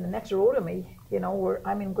in the next row to me, you know,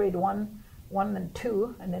 I'm in grade 1 and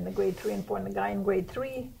 2, and then the grade 3 and 4, and the guy in grade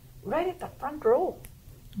 3, right at the front row.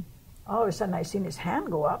 All of a sudden I seen his hand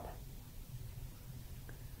go up.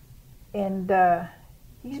 And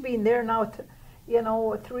he's been there now, you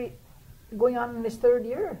know, going on in his 3rd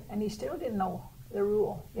year, and he still didn't know the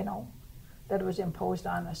rule, you know, that was imposed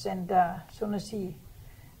on us. And as soon as he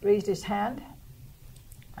raised his hand,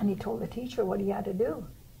 and he told the teacher what he had to do,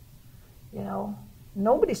 you know,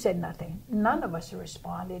 nobody said nothing. None of us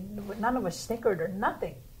responded. None of us snickered or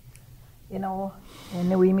nothing, you know. And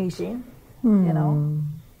the wee meeting, you know,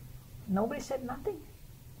 nobody said nothing.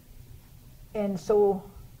 And so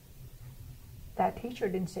that teacher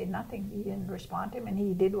didn't say nothing. He didn't respond to him, and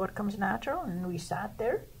he did what comes natural, and we sat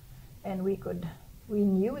there, and we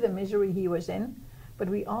knew the misery he was in, but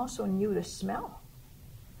we also knew the smell.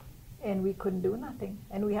 and we couldn't do nothing.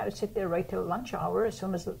 And we had to sit there right till lunch hour. As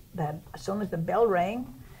soon as the bell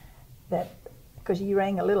rang, because he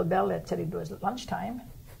rang a little bell that said it was lunchtime,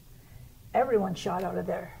 everyone shot out of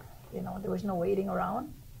there. There was no waiting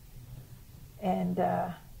around. And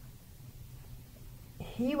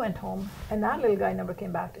he went home, and that little guy never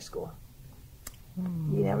came back to school.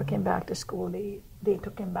 He never came back to school. They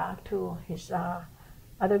took him back to his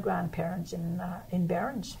other grandparents in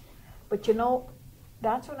Barons. But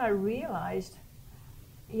that's when I realized,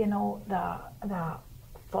 the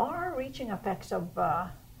far-reaching effects of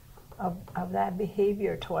that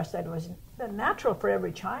behavior to us, that was natural for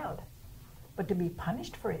every child, but to be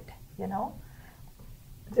punished for it,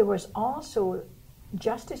 There was also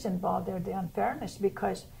justice involved there, the unfairness,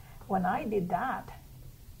 because when I did that,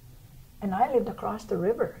 and I lived across the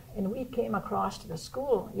river, and we came across to the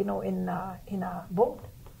school, in a boat,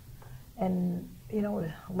 and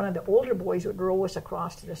one of the older boys would row us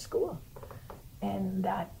across to the school, and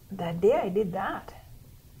that day I did that.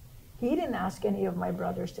 He didn't ask any of my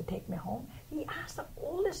brothers to take me home. He asked the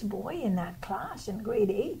oldest boy in that class in grade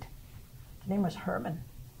 8. His name was Herman.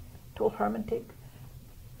 Told Herman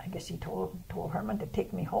he told Herman to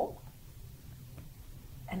take me home.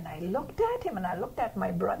 And I looked at him, and I looked at my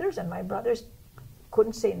brothers, and my brothers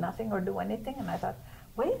couldn't say nothing or do anything. And I thought,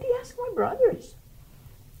 why didn't he ask my brothers?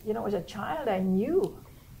 As a child, I knew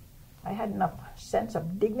I had enough sense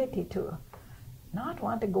of dignity to not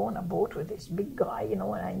want to go on a boat with this big guy, and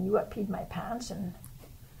I knew I peed my pants. And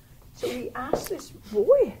so he asked this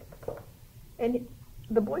boy, and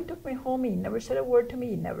the boy took me home. He never said a word to me.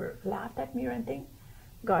 He never laughed at me or anything.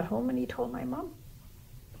 Got home, and he told my mom.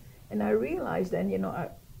 And I realized then,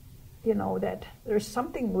 that there's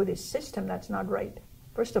something with his system that's not right.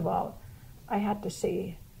 First of all, I had to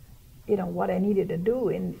say, what I needed to do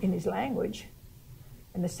in his language.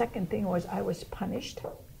 And the second thing was I was punished.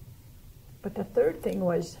 But the third thing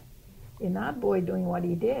was, in that boy doing what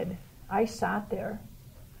he did, I sat there.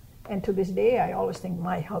 And to this day, I always think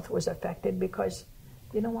my health was affected because,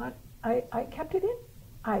 I kept it in.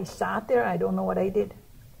 I sat there, I don't know what I did.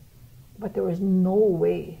 But there was no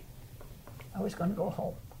way I was going to go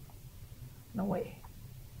home. No way.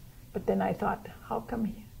 But then I thought, how come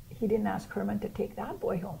he didn't ask Herman to take that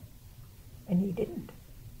boy home? And he didn't.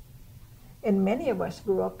 And many of us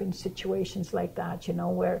grew up in situations like that,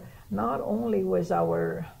 where not only was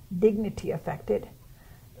our dignity affected,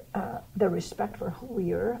 the respect for who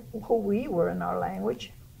we were in our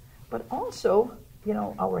language, but also,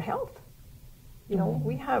 our health.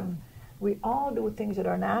 We all do things that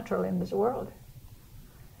are natural in this world.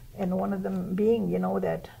 And one of them being,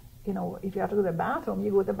 that, if you have to go to the bathroom,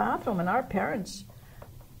 you go to the bathroom. And our parents,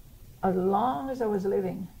 as long as I was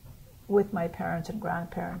living with my parents and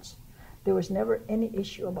grandparents, there was never any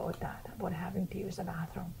issue about that, about having to use the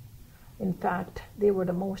bathroom. In fact, they were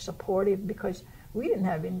the most supportive because we didn't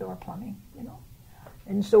have indoor plumbing,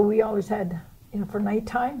 And so we always had, for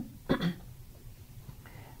nighttime,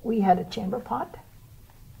 we had a chamber pot.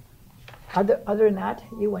 Other than that,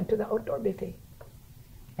 you went to the outdoor buffet.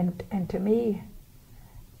 And to me,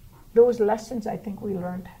 those lessons I think we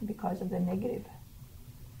learned because of the negative.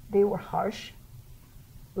 They were harsh,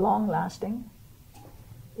 long-lasting,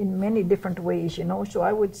 in many different ways, So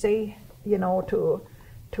I would say,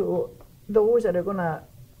 to those that are going to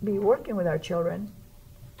be working with our children,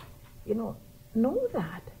 know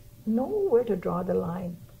that. Know where to draw the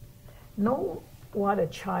line. Know what a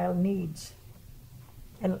child needs.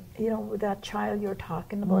 And, with that child you're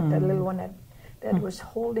talking about, that little one that was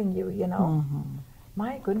holding you,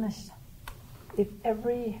 My goodness, if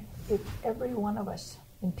every one of us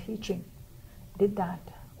in teaching did that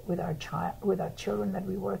with our children that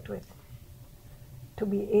we worked with, to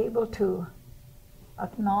be able to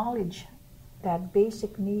acknowledge that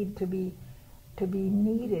basic need to be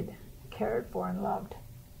needed, cared for, and loved,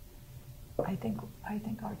 I think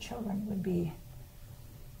our children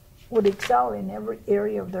would excel in every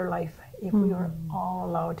area of their life if we were all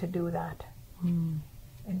allowed to do that, and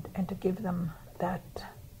to give them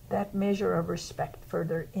that measure of respect for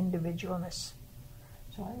their individualness.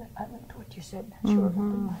 So I liked what you said. Sure,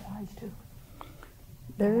 opened my eyes too.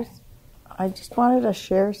 I just wanted to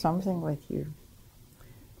share something with you.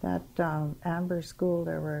 That Amber School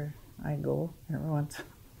there where I go every once.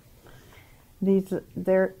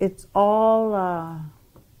 It's all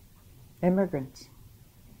immigrants.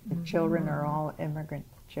 The children are all immigrant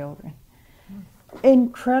children.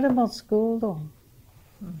 Incredible school though.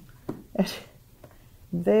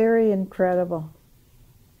 Very incredible.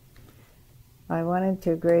 I went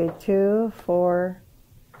into grade 2, 4,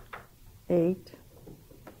 8,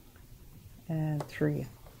 and 3.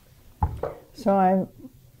 So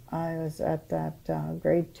I was at that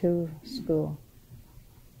grade 2 school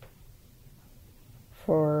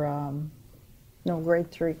for,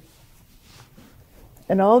 grade 3.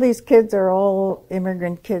 And all these kids are all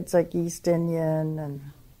immigrant kids, like East Indian and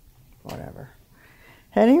whatever.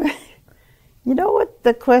 Anyway, you know what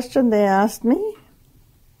the question they asked me?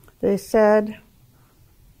 They said,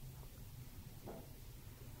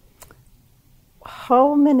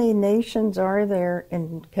 how many nations are there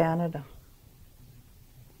in Canada?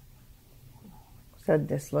 Said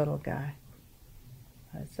this little guy.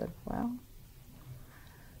 I said, well,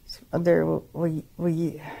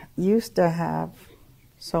 we used to have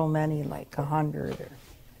so many, like 100,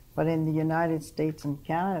 but in the United States and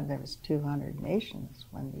Canada there was 200 nations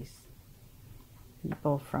when these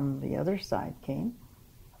people from the other side came.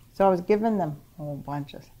 So I was giving them a whole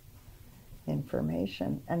bunch of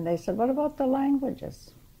information, and they said, what about the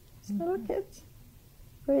languages? I said, little kids,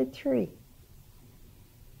 grade 3.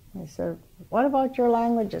 They said, what about your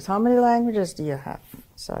languages? How many languages do you have?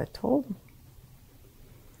 So I told them.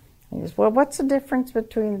 He says, well, what's the difference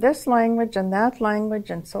between this language and that language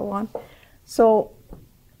and so on? So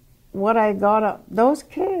what I got up, those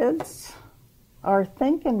kids are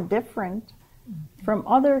thinking different from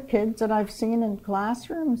other kids that I've seen in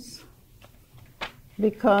classrooms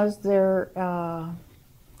because they're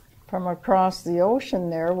from across the ocean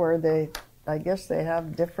there where I guess they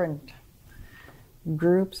have different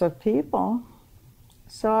groups of people.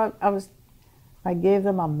 So I gave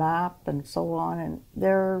them a map and so on, and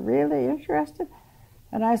they're really interested.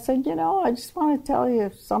 And I said, I just want to tell you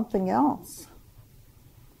something else.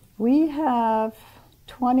 We have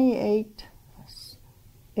 28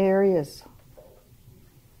 areas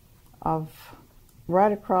of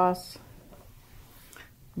right across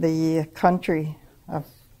the country of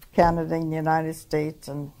Canada and the United States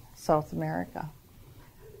and South America.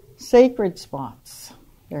 Sacred spots.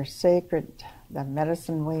 They're sacred, the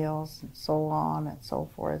medicine wheels and so on and so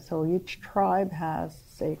forth. So each tribe has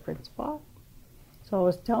a sacred spot. So I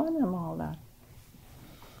was telling them all that.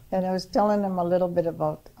 And I was telling them a little bit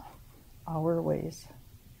about our ways,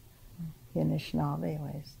 the Anishinaabe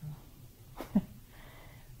ways.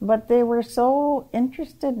 But they were so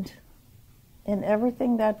interested in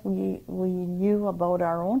everything that we knew about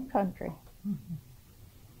our own country.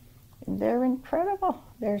 Mm-hmm. They're incredible.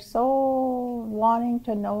 They're so wanting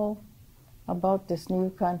to know about this new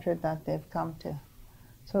country that they've come to.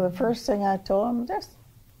 So the first thing I told them, just,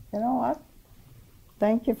 you know what?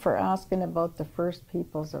 Thank you for asking about the first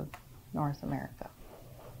peoples of North America.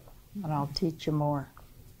 And I'll teach you more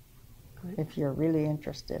if you're really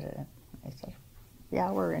interested in it. I said, yeah,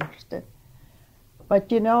 we're interested.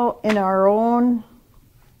 But in our own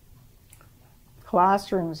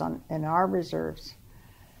classrooms in our reserves,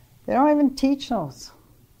 they don't even teach those.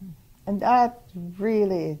 And that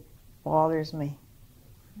really bothers me.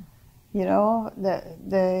 They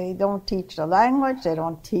don't teach the language, they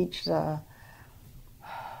don't teach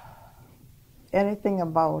anything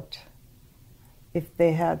about if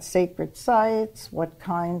they had sacred sites, what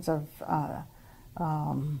kinds of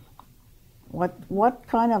what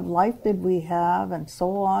kind of life did we have, and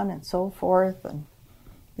so on and so forth, and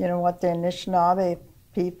what the Anishinaabe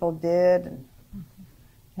people did,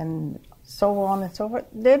 and so on and so forth.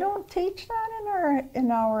 They don't teach that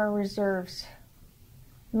in our reserves.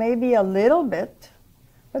 Maybe a little bit,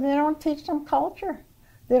 but they don't teach them culture.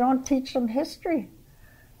 They don't teach them history.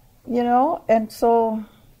 And so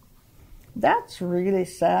that's really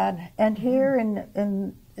sad. And here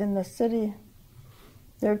in the city,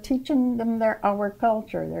 they're teaching them our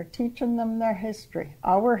culture. They're teaching them their history,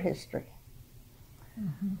 our history.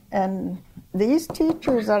 Mm-hmm. And these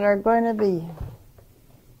teachers that are going to be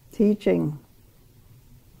teaching,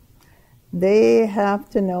 they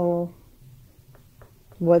have to know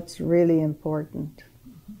what's really important.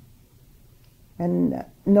 Mm-hmm. And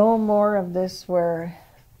no more of this where,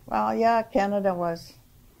 Canada was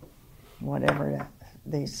whatever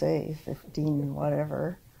they say, 15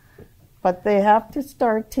 whatever. But they have to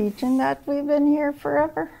start teaching that we've been here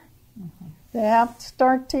forever. Mm-hmm. They have to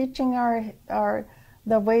start teaching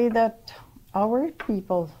the way that our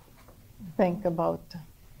people think about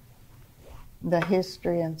the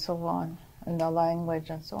history and so on, and the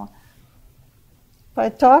language and so on.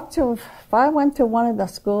 If I went to one of the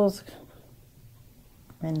schools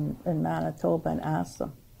in Manitoba and asked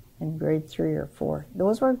them in grade 3 or 4,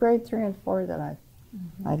 those were grade 3 and 4 that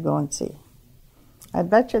I'd go and see. I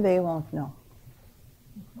bet you they won't know.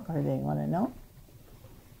 Or they want to know?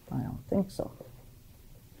 I don't think so.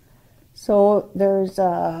 So there's,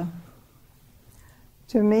 to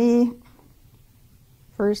me,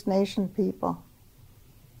 First Nation people,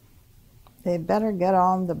 they better get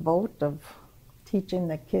on the boat of teaching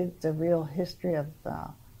the kids the real history of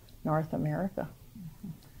North America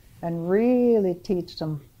and really teach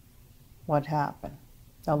them what happened,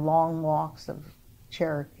 the long walks of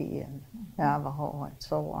Cherokee and Navajo and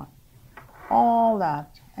so on. All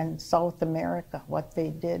that, and South America, what they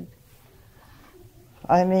did.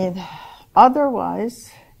 I mean,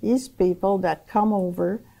 otherwise, these people that come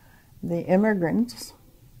over, the immigrants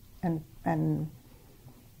and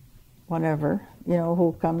whatever, you know,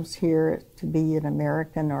 who comes here to be an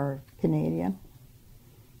American or Canadian,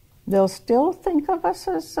 they'll still think of us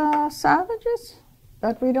as savages,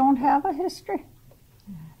 that we don't have a history.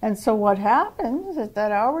 And so what happens is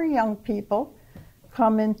that our young people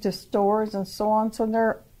come into stores and so on, so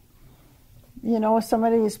they're, you know,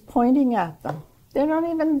 somebody is pointing at them. They don't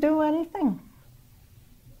even do anything.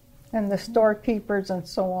 And the storekeepers and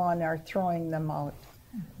so on are throwing them out.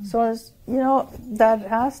 So, as, you know, that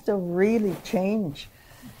has to really change.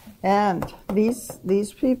 And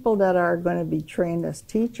these people that are going to be trained as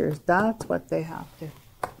teachers, that's what they have to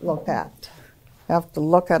look at. They have to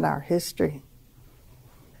look at our history.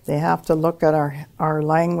 They have to look at our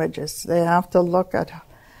languages. They have to look at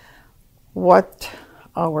what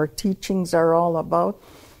our teachings are all about.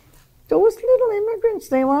 Those little immigrants,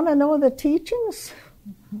 they want to know the teachings.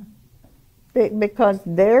 Because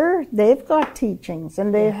they've got teachings,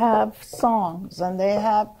 and they have songs, and they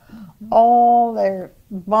have all their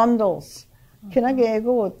bundles.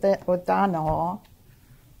 Kinagego with Dano.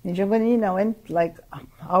 You know, and like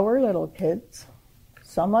our little kids,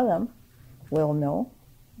 some of them will know.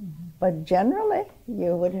 But generally,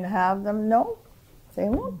 you wouldn't have them know. They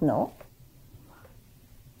won't know.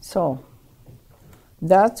 So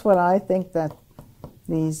that's what I think that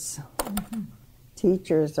these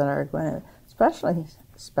teachers that are going to, especially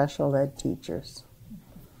special ed teachers,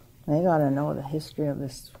 they got to know the history of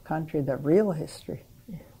this country, the real history,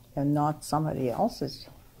 and not somebody else's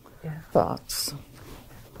thoughts.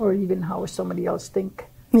 Or even how somebody else think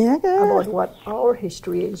about what our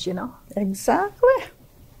history is, you know. Exactly.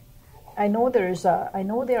 I know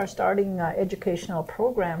they are starting educational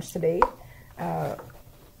programs today.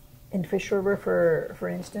 In Fish River, for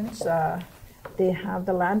instance, they have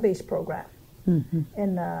the land-based program. Mm-hmm.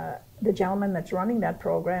 And the gentleman that's running that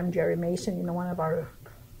program, Jerry Mason, you know, one of our,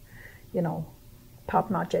 you know,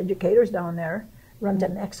 top-notch educators down there, runs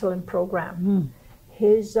an excellent program.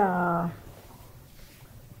 His there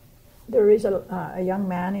is a young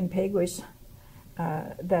man in Peguis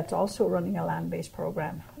that's also running a land-based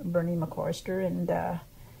program, Bernie McCorster, and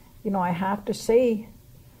you know, I have to say,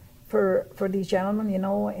 for these gentlemen, you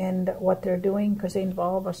know, and what they're doing, because they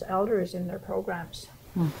involve us elders in their programs,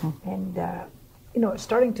 and you know,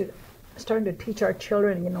 starting to teach our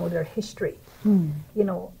children, you know, their history, you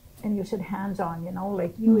know, and you said hands-on, you know,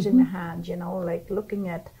 like using the hands, you know, like looking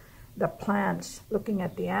at the plants, looking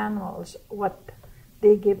at the animals, what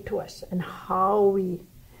they give to us, and how we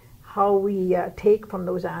take from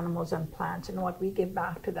those animals and plants and what we give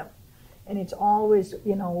back to them. And it's always,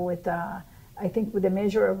 you know, with I think with a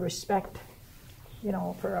measure of respect, you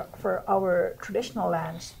know, for our traditional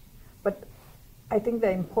lands. But I think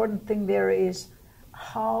the important thing there is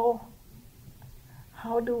how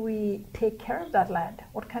do we take care of that land?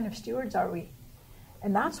 What kind of stewards are we?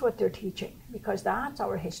 And that's what they're teaching, because that's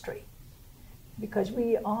our history. Because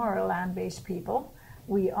we are a land-based people.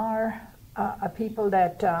 We are a people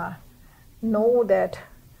that know that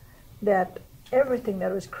everything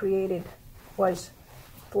that was created was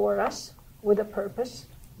for us with a purpose.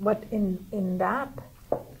 But in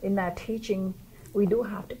that teaching, we do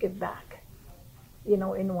have to give back, you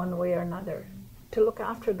know, in one way or another, to look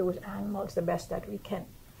after those animals the best that we can,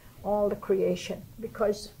 all the creation,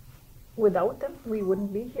 because without them, we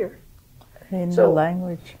wouldn't be here. The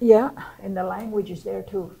language. Yeah, and the language is there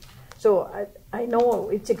too. So I know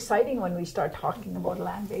it's exciting when we start talking about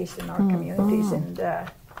land-based in our communities, and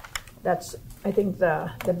that's, I think,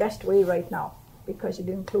 the best way right now, because it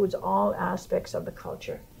includes all aspects of the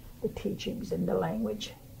culture, the teachings and the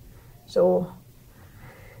language. So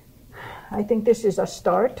I think this is a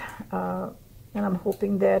start, and I'm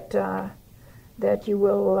hoping that you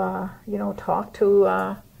will, you know, talk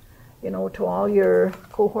to, you know, to all your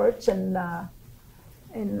cohorts and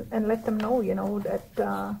let them know, you know,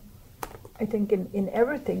 that I think in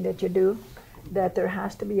everything that you do, that there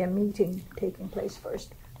has to be a meeting taking place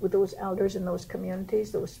first with those elders in those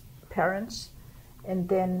communities, those parents, and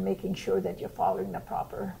then making sure that you're following the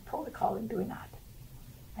proper protocol in doing that.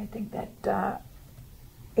 I think that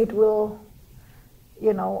it will,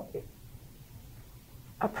 you know,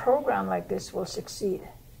 a program like this will succeed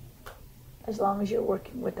as long as you're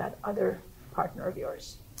working with that other partner of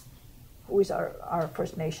yours who is our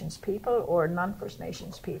First Nations people or non-First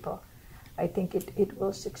Nations people, I think it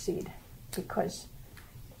will succeed because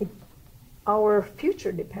our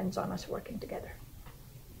future depends on us working together.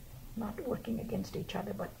 Not working against each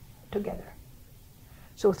other, but together.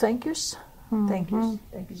 So thank yous. Thank yous.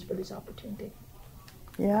 Thank yous for this opportunity.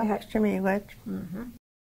 Yeah,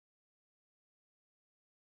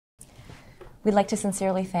 We'd like to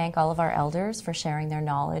sincerely thank all of our elders for sharing their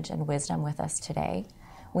knowledge and wisdom with us today.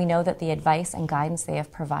 We know that the advice and guidance they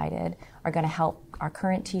have provided are going to help our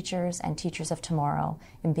current teachers and teachers of tomorrow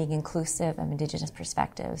in being inclusive of Indigenous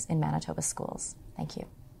perspectives in Manitoba schools. Thank you.